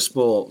most of the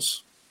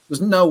sports,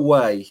 there's no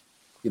way,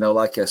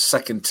 like a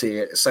second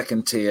tier.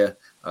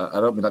 I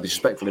don't mean that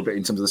disrespectfully, but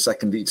in terms of the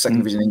second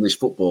division English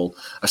football,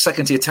 a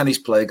second tier tennis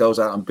player goes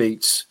out and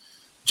beats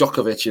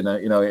Djokovic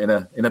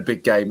in a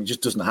big game. It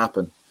just doesn't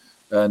happen.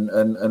 And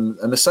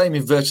the same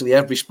in virtually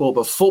every sport,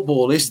 but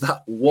football is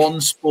that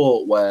one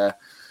sport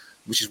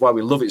which is why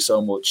we love it so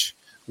much,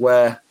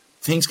 where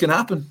things can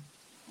happen.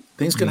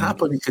 Things can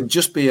happen. It can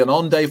just be an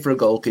on day for a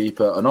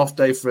goalkeeper, an off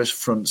day for a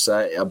front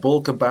set. A ball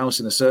can bounce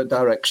in a certain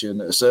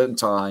direction at a certain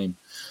time.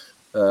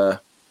 So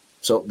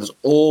there's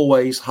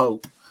always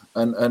hope.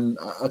 And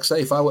like I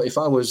say, if I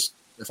was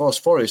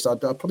Forest,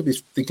 I'd probably be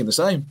thinking the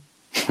same.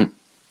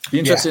 Be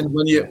interesting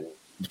when you.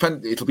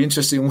 It'll be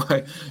interesting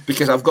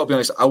because I've got to be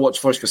honest, I watched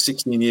Forest for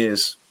 16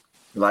 years,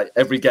 like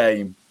every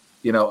game,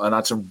 and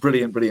had some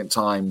brilliant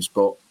times.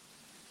 But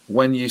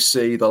when you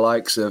see the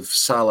likes of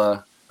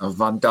Salah and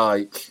Van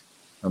Dijk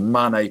and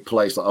Mane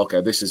play, it's like,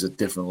 okay, this is a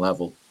different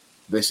level.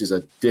 But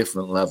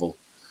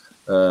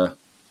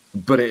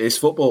it is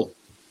football.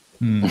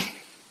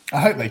 I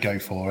hope they go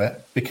for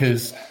it,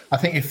 because I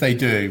think if they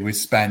do, with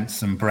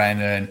Spence and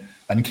Brennan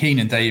and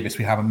Keenan Davis,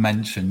 we haven't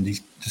mentioned,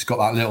 he's just got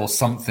that little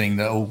something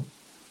that'll,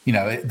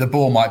 the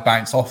ball might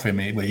bounce off him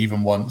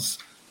even once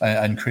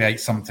and create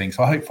something.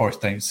 So I hope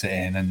Forest don't sit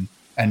in and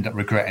end up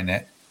regretting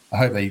it. I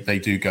hope they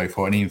do go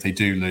for it. And even if they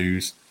do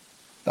lose,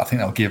 I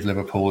think they'll give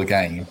Liverpool a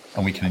game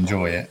and we can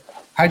enjoy it.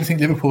 How do you think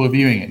Liverpool are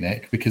viewing it,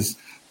 Nick? Because,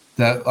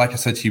 like I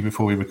said to you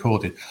before we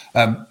recorded,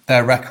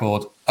 their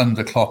record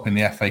under Klopp in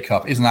the FA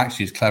Cup isn't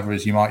actually as clever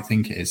as you might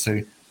think it is.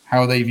 So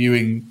how are they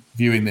viewing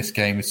this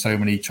game with so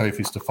many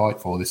trophies to fight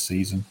for this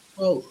season?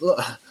 Well, look,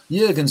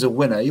 Jurgen's a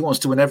winner. He wants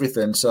to win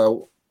everything.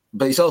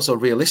 But he's also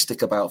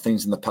realistic about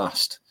things in the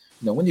past.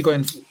 When you're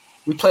going,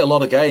 we play a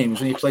lot of games.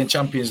 When you play in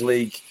Champions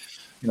League,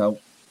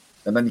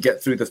 and then you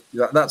get through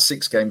that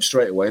 6 games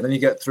straight away. Then you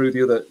get through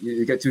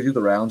the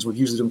other rounds. We've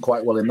usually done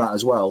quite well in that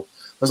as well.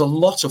 There's a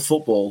lot of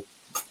football,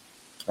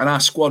 and our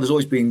squad has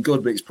always been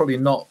good, but it's probably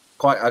not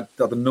quite at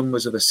the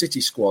numbers of a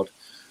City squad.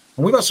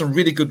 And we've had some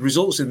really good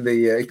results in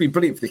the. It's been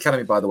brilliant for the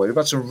academy, by the way. We've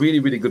had some really,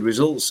 really good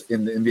results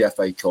in the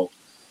FA Cup,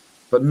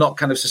 but not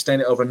kind of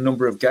sustain it over a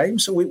number of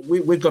games. So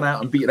we've gone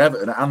out and beaten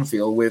Everton at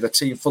Anfield with a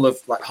team full of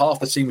half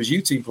the team was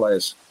U-team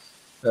players.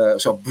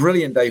 So a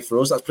brilliant day for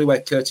us. That's probably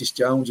where Curtis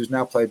Jones, who's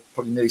now played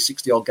probably nearly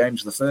 60-odd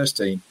games for the first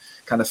team,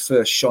 kind of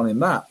first shone in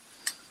that.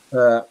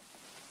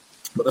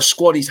 But the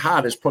squad he's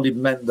had has probably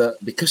meant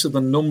that because of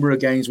the number of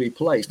games we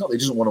play, it's not that he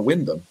doesn't want to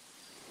win them.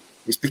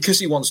 It's because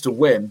he wants to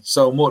win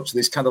so much.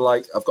 This kind of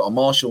I've got to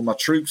marshal my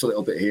troops a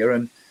little bit here,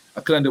 and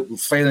I could end up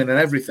failing in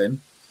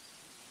everything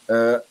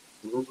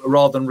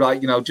rather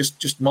than,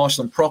 just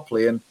marshal them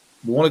properly. And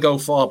we want to go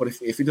far, but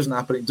if it doesn't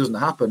happen, it doesn't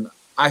happen.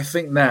 I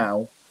think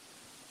now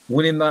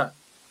winning that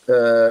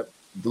the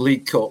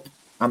League Cup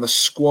and the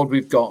squad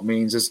we've got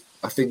means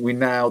I think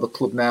the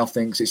club now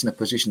thinks it's in a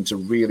position to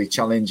really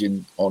challenge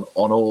on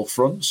all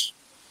fronts.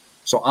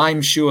 So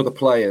I'm sure the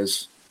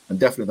players and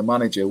definitely the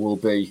manager will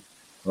be.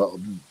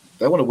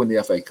 They want to win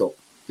the FA Cup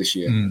this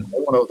year.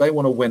 They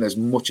want to win as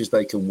much as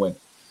they can win.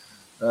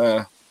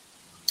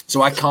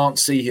 So I can't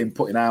see him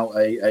putting out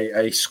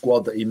a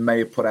squad that he may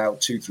have put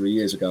out 2-3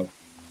 years ago.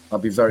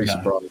 I'd be very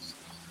surprised.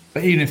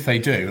 But even if they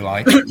do,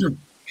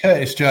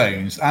 Curtis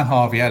Jones and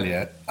Harvey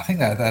Elliott, I think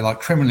they're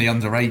criminally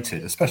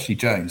underrated, especially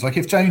Jones.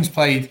 If Jones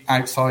played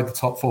outside the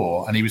top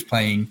 4 and he was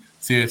playing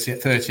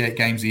 38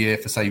 games a year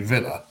for, say,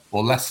 Villa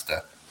or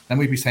Leicester, then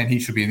we'd be saying he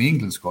should be in the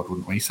England squad,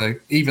 wouldn't we? So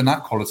even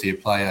that quality of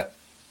player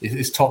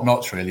is top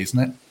notch, really, isn't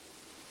it?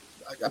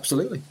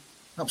 Absolutely.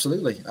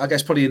 I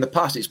guess probably in the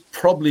past,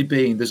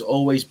 there's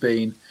always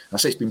been, I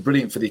say it's been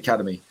brilliant for the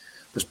academy.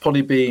 There's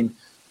probably been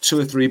 2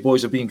 or 3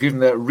 boys have been given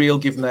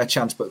their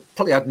chance, but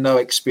probably had no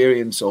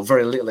experience or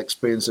very little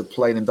experience of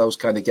playing in those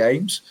kind of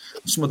games.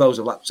 Some of those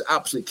have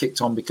absolutely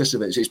kicked on because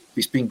of it.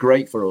 It's been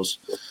great for us.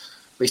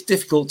 But it's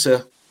difficult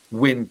to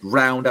win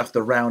round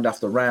after round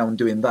after round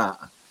doing that.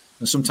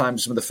 And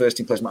sometimes some of the first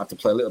team players might have to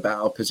play a little bit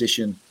out of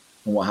position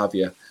and what have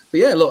you. But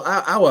yeah, look,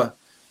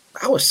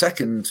 our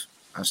second,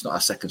 it's not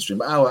our second string,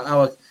 but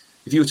our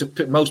if you were to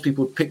pick, most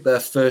people would pick their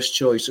first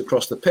choice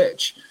across the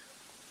pitch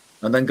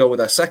and then go with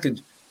their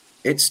second.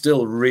 It's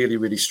still really,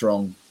 really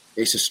strong.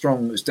 It's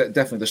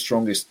definitely the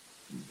strongest.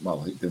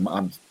 Well,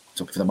 I'm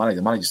talking for the manager.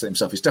 The manager said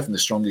himself, it's definitely the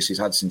strongest he's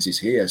had since he's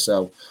here.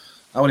 So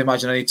I would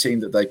imagine any team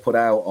that they put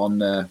out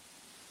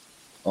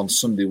on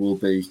Sunday will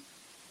be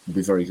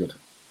very good.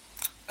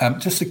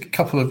 Just a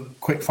couple of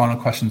quick final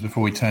questions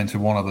before we turn to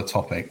one other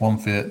topic, one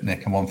for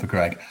Nick and one for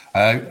Greg.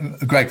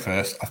 Greg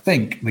first. I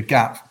think the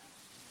gap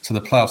to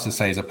the playoffs, to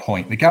say, is a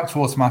point. The gap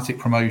to automatic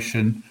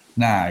promotion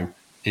now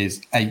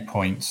is 8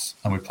 points,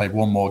 and we've played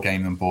one more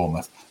game than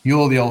Bournemouth.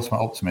 You're the ultimate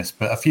optimist,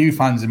 but a few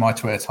fans in my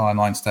Twitter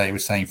timeline today were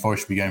saying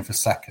Forest should be going for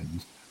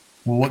second.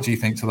 Well, what do you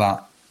think to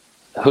that?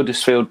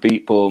 Huddersfield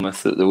beat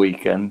Bournemouth at the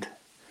weekend.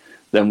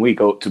 Then we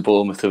go up to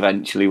Bournemouth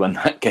eventually when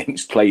that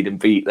game's played and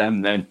beat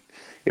them. Then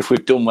if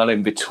we've done well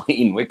in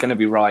between, we're going to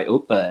be right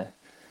up there.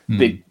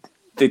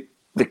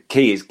 The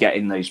key is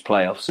getting those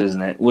playoffs,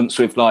 isn't it? Once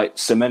we've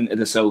cemented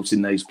ourselves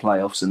in those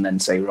playoffs and then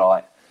say,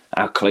 right,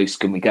 how close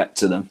can we get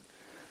to them?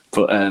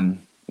 But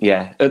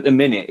at the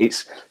minute,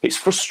 it's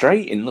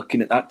frustrating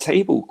looking at that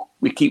table.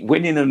 We keep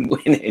winning and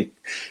winning,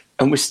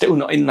 and we're still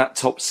not in that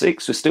top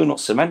 6. We're still not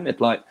cemented.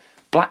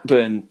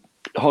 Blackburn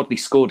hardly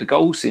scored a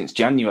goal since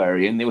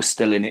January, and they were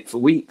still in it for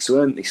weeks,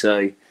 weren't they?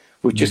 So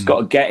we've just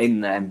got to get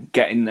in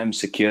them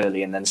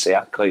securely, and then see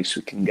how close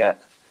we can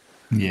get.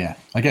 Yeah,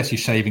 I guess you're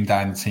shaving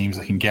down the teams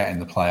that can get in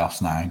the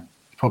playoffs now.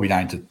 Probably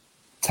down to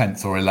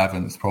 10th or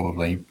 11th,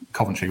 probably.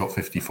 Coventry got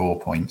 54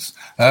 points.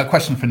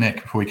 Question for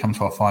Nick before we come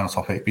to our final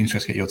topic. It'd be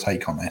interesting to get your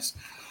take on this.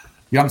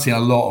 You haven't seen a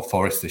lot of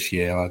Forest this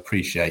year, I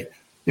appreciate.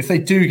 If they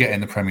do get in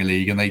the Premier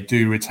League and they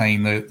do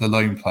retain the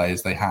loan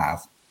players they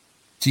have,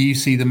 do you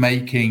see the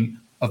making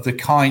of the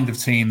kind of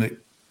team that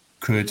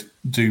could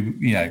do,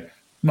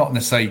 not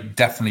necessarily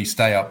definitely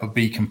stay up, but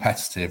be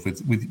competitive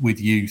with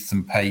youth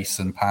and pace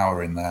and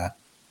power in there?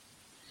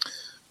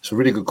 It's a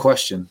really good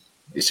question.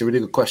 It's a really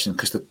good question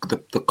because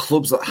the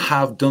clubs that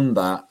have done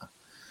that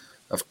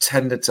have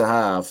tended to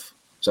have.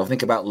 So I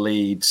think about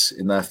Leeds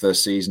in their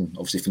first season,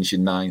 obviously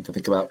finishing 9th. I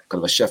think about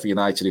kind of a Sheffield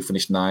United who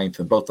finished 9th,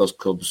 and both those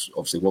clubs,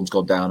 obviously one's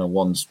gone down and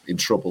one's in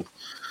trouble.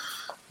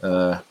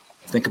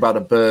 Think about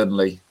a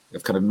Burnley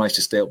who've kind of managed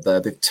to stay up there.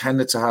 They've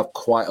tended to have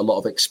quite a lot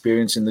of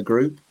experience in the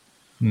group.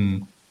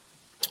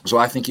 So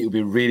I think it will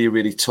be really,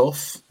 really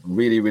tough.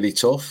 Really, really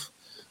tough.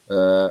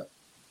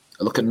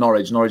 Look at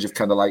Norwich. Norwich have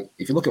kind of like,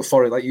 if you look at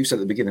Forest, like you said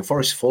at the beginning,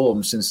 Forest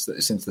form since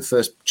the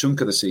first chunk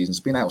of the season has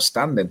been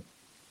outstanding.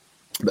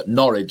 But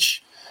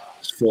Norwich's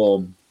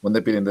form when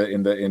they've been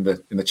in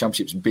the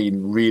championships has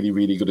been really,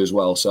 really good as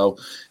well. So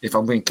if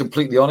I'm being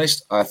completely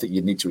honest, I think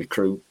you need to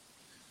recruit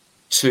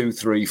 2,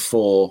 3,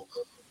 4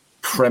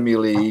 Premier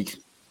League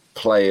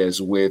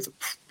players with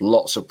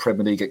lots of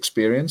Premier League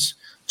experience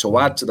to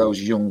add to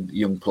those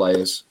young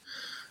players,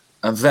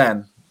 and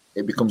then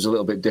it becomes a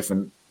little bit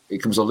different. It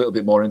becomes a little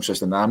bit more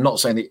interesting. Now, I'm not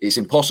saying it's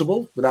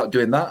impossible without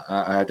doing that.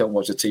 I don't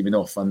watch the team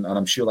enough, and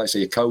I'm sure, like I say,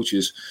 your coach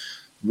is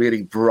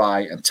really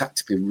bright and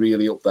tactically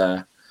really up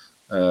there,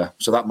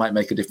 so that might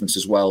make a difference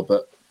as well.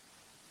 But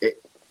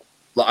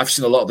I've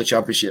seen a lot of the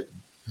Championship.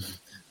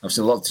 I've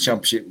seen a lot of the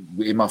Championship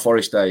in my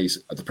Forest days.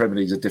 The Premier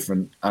League is a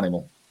different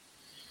animal.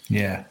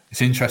 Yeah,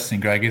 it's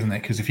interesting, Greg, isn't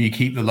it? Because if you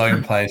keep the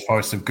loan players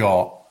Forest have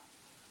got,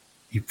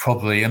 you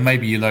probably, and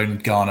maybe you loan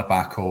Garner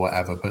back or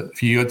whatever, but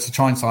if you had to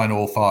try and sign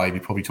all 5,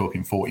 you're probably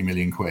talking 40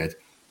 million quid.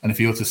 And if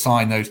you were to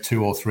sign those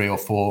 2 or 3 or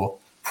 4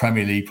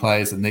 Premier League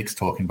players that Nick's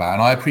talking about,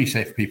 and I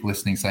appreciate for people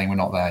listening saying we're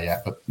not there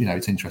yet, but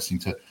it's interesting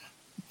to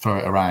throw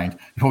it around.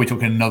 You're probably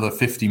talking another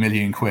 50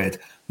 million quid.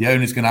 The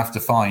owner's going to have to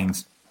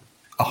find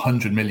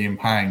 £100 million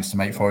to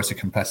make Forest a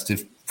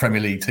competitive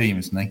Premier League team,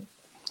 isn't he?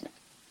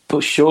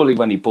 But surely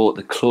when he bought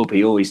the club,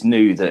 he always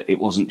knew that it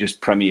wasn't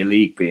just Premier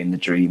League being the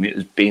dream, it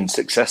was being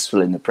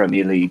successful in the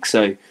Premier League.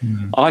 So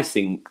I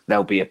think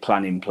there'll be a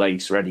plan in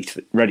place ready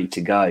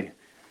to go.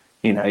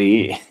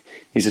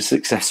 He's a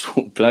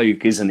successful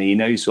bloke, isn't he? He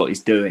knows what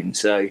he's doing.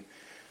 So,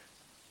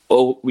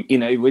 with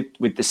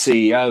the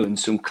CEO and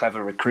some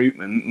clever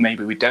recruitment,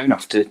 maybe we don't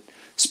have to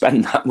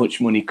spend that much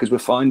money because we're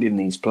finding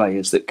these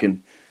players that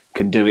can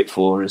do it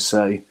for us.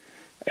 So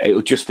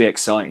it'll just be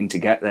exciting to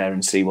get there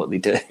and see what they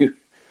do.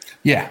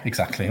 Yeah,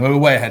 exactly. We're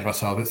way ahead of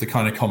ourselves. It's the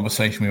kind of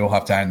conversation we all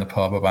have down the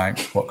pub about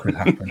what could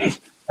happen.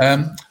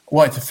 I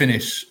wanted to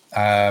finish.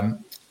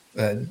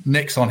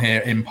 Nick's on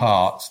here in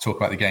part to talk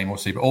about the game,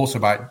 obviously, but also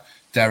about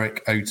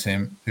Derek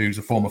Otim, who's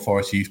a former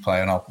Forest youth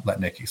player, and I'll let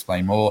Nick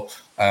explain more.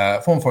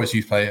 Former Forest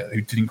youth player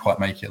who didn't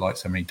quite make it, like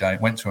so many don't,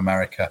 went to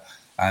America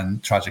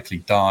and tragically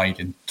died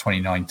in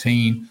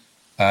 2019.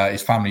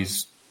 His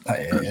family's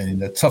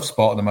in a tough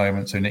spot at the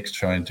moment, so Nick's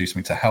trying to do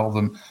something to help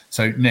them.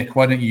 So, Nick,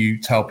 why don't you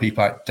tell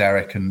people about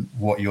Derek and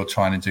what you're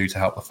trying to do to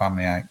help the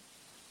family out?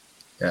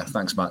 Yeah,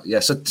 thanks, Matt. Yeah,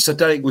 so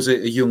Derek was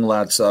a young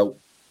lad, so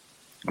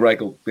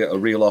Greg will be able to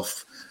reel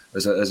off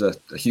as a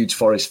huge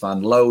Forest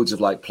fan. Loads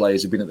of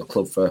players who've been at the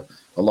club for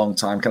a long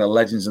time, kind of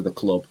legends of the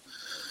club.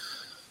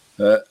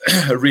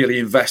 Really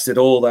invested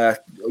all their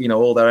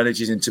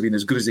energies into being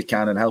as good as they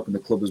can and helping the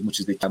club as much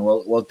as they can.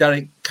 Well,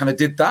 Derek kind of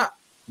did that,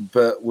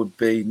 but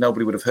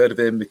nobody would have heard of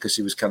him because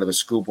he was kind of a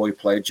schoolboy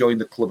player.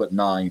 Joined the club at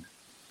 9.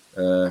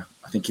 I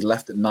think he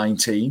left at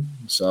 19.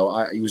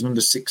 So he was under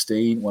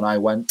 16 when I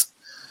went.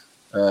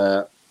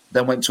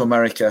 Then went to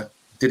America,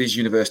 did his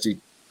university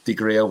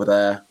degree over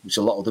there, which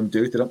a lot of them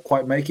do. If they don't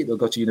quite make it, they'll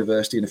go to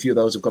university. And a few of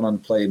those have gone on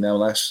to play in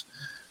MLS.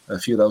 A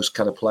few of those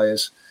kind of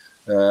players.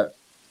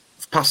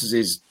 Passes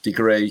his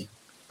degree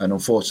and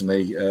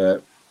unfortunately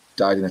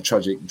died in a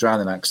tragic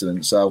drowning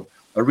accident. So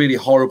a really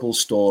horrible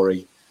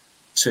story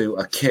to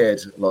a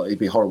kid. Well, it'd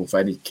be horrible for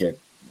any kid,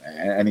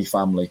 any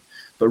family.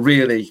 But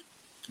really,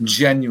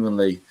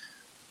 genuinely,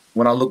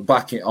 when I look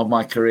back on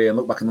my career and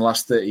look back in the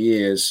last 30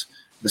 years,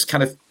 there's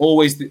kind of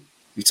always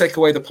you take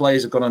away the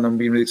players who've gone on and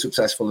been really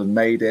successful and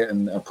made it,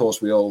 and of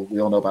course we all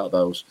know about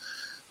those.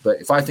 But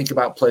if I think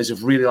about players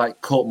who've really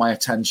caught my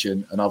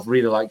attention and I've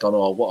really gone,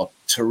 oh, what a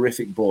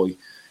terrific boy,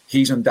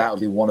 he's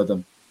undoubtedly one of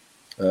them.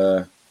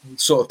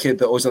 Sort of kid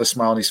that always had a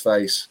smile on his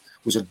face,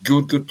 was a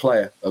good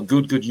player, a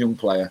good young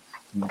player.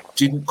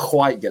 Didn't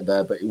quite get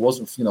there, but it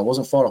wasn't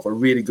far off. A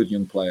really good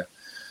young player.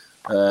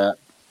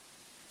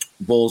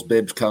 Balls,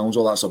 bibs, cones,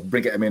 all that stuff.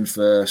 Bring him in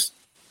first.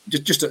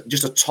 Just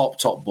a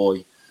top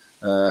boy.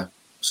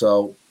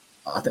 So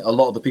I think a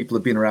lot of the people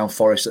who've been around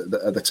Forest at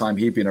the time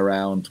he'd been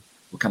around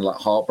were kind of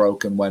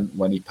heartbroken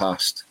when he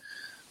passed.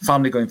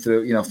 Family going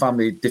through,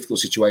 family difficult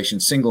situation.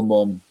 Single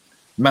mum,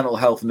 mental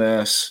health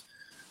nurse,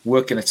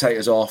 working her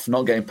taters off,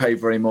 not getting paid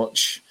very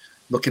much,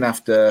 looking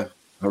after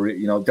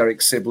her,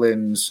 Derek's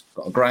siblings,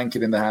 got a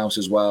grandkid in the house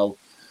as well,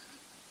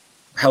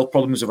 health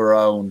problems of her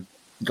own.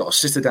 Got a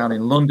sister down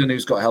in London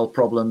who's got health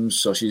problems,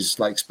 so she's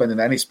spending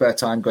any spare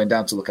time going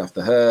down to look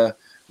after her,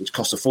 which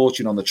costs a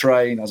fortune on the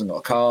train, hasn't got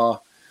a car,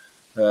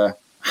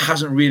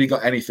 hasn't really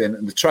got anything.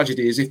 And the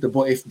tragedy is if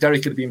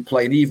Derek had been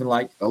playing even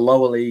a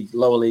lower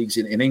leagues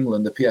in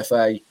England, the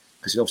PFA,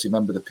 because he's obviously a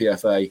member of the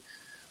PFA,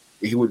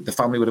 the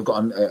family would have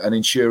got an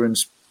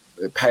insurance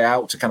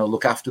payout to kind of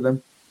look after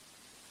them,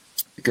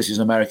 because he's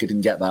in America,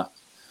 didn't get that.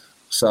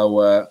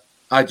 So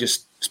I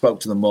just spoke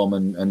to the mum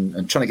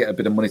and trying to get a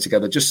bit of money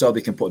together just so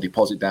they can put a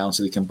deposit down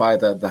so they can buy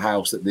the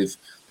house that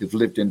they've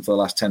lived in for the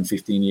last 10,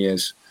 15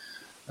 years.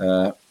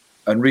 And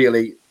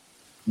really,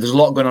 there's a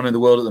lot going on in the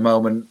world at the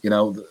moment.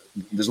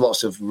 There's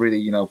lots of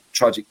really,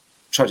 tragic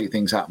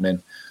things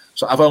happening.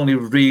 So I've only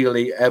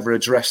really ever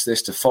addressed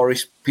this to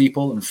Forest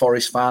people and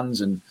Forest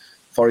fans and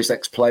Forest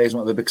ex-players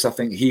and whatever, because I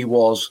think he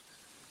was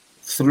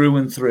through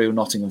and through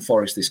Nottingham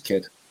Forest, this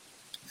kid.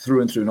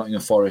 Through and through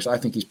Nottingham Forest. I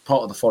think he's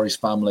part of the Forest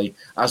family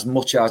as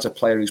much as a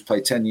player who's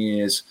played 10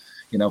 years,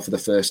 for the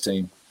first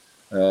team.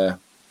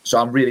 So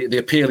I'm really, the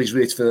appeal is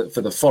really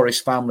for the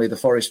Forest family, the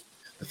Forest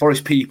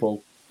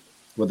people,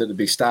 whether it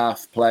be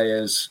staff,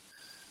 players,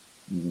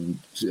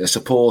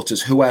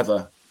 supporters,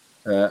 whoever,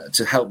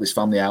 to help this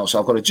family out. So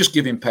I've got a Just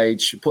Giving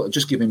page, put a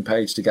Just Giving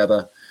page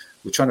together.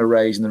 We're trying to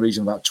raise in the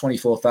region of about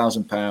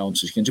 £24,000.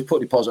 So she can just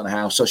put a deposit on a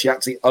house. So she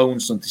actually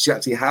owns something. She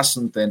actually has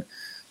something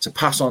to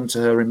pass on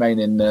to her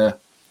remaining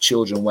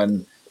children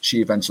when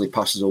she eventually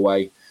passes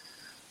away,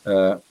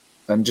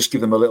 and just give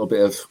them a little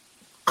bit of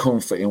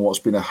comfort in what's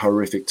been a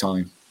horrific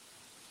time.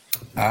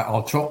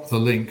 I'll drop the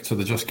link to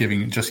the Just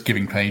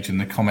Giving page in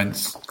the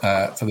comments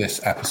for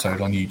this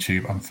episode on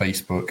YouTube and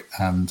Facebook,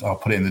 and I'll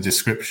put it in the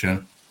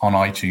description on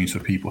iTunes for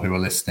people who are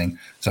listening.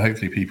 So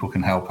hopefully people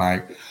can help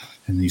out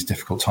in these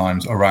difficult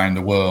times around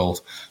the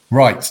world.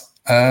 Right.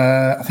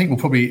 I think we'll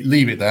probably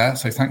leave it there.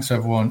 So thanks to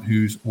everyone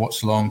who's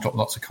watched along, dropped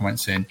lots of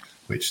comments in,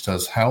 which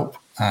does help.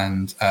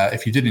 And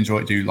if you did enjoy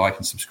it, do like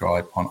and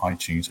subscribe on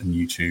iTunes and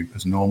YouTube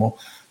as normal.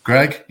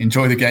 Greg,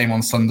 enjoy the game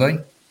on Sunday.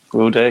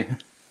 Will do.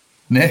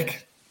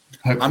 Nick,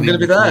 I'm going to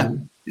be there.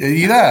 Are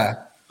you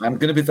there? I'm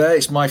going to be there.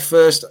 It's my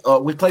first.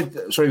 We played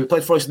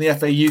Forest in the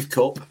FA Youth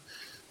Cup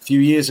a few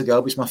years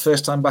ago, but it's my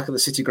first time back at the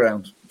City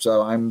Ground.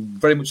 So I'm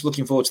very much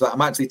looking forward to that.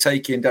 I'm actually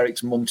taking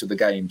Derek's mum to the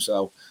game.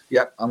 So,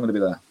 yeah, I'm going to be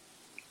there.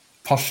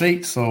 Posh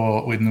seats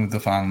or with the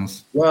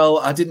fans? Well,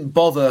 I didn't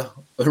bother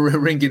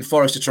ringing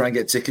Forest to try and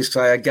get tickets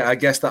because I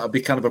guess that would be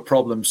kind of a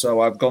problem.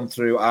 So I've gone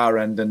through our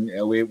end, and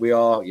we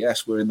are,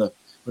 yes, we're in the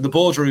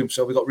boardroom.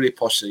 So we've got really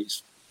posh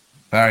seats.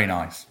 Very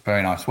nice,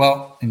 very nice.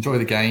 Well, enjoy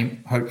the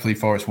game. Hopefully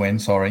Forest win,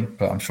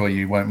 but I'm sure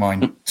you won't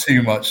mind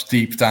too much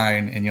deep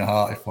down in your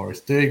heart if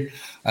Forest do.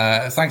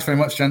 Thanks very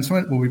much,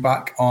 gentlemen. We'll be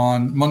back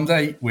on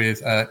Monday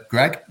with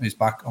Greg, who's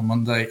back on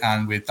Monday,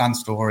 and with Dan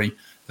Story,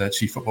 the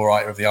chief football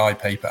writer of the Eye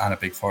paper and a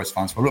big Forest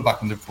fan. So we'll look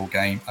back on the Liverpool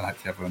game, and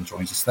hopefully everyone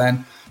joins us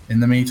then. In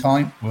the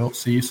meantime, we'll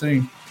see you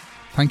soon.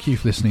 Thank you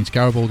for listening to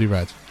Garibaldi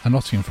Red, a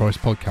Nottingham Forest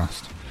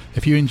podcast.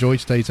 If you enjoyed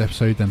today's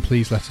episode, then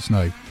please let us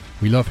know.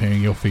 We love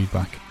hearing your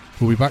feedback.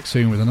 We'll be back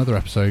soon with another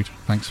episode.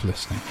 Thanks for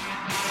listening.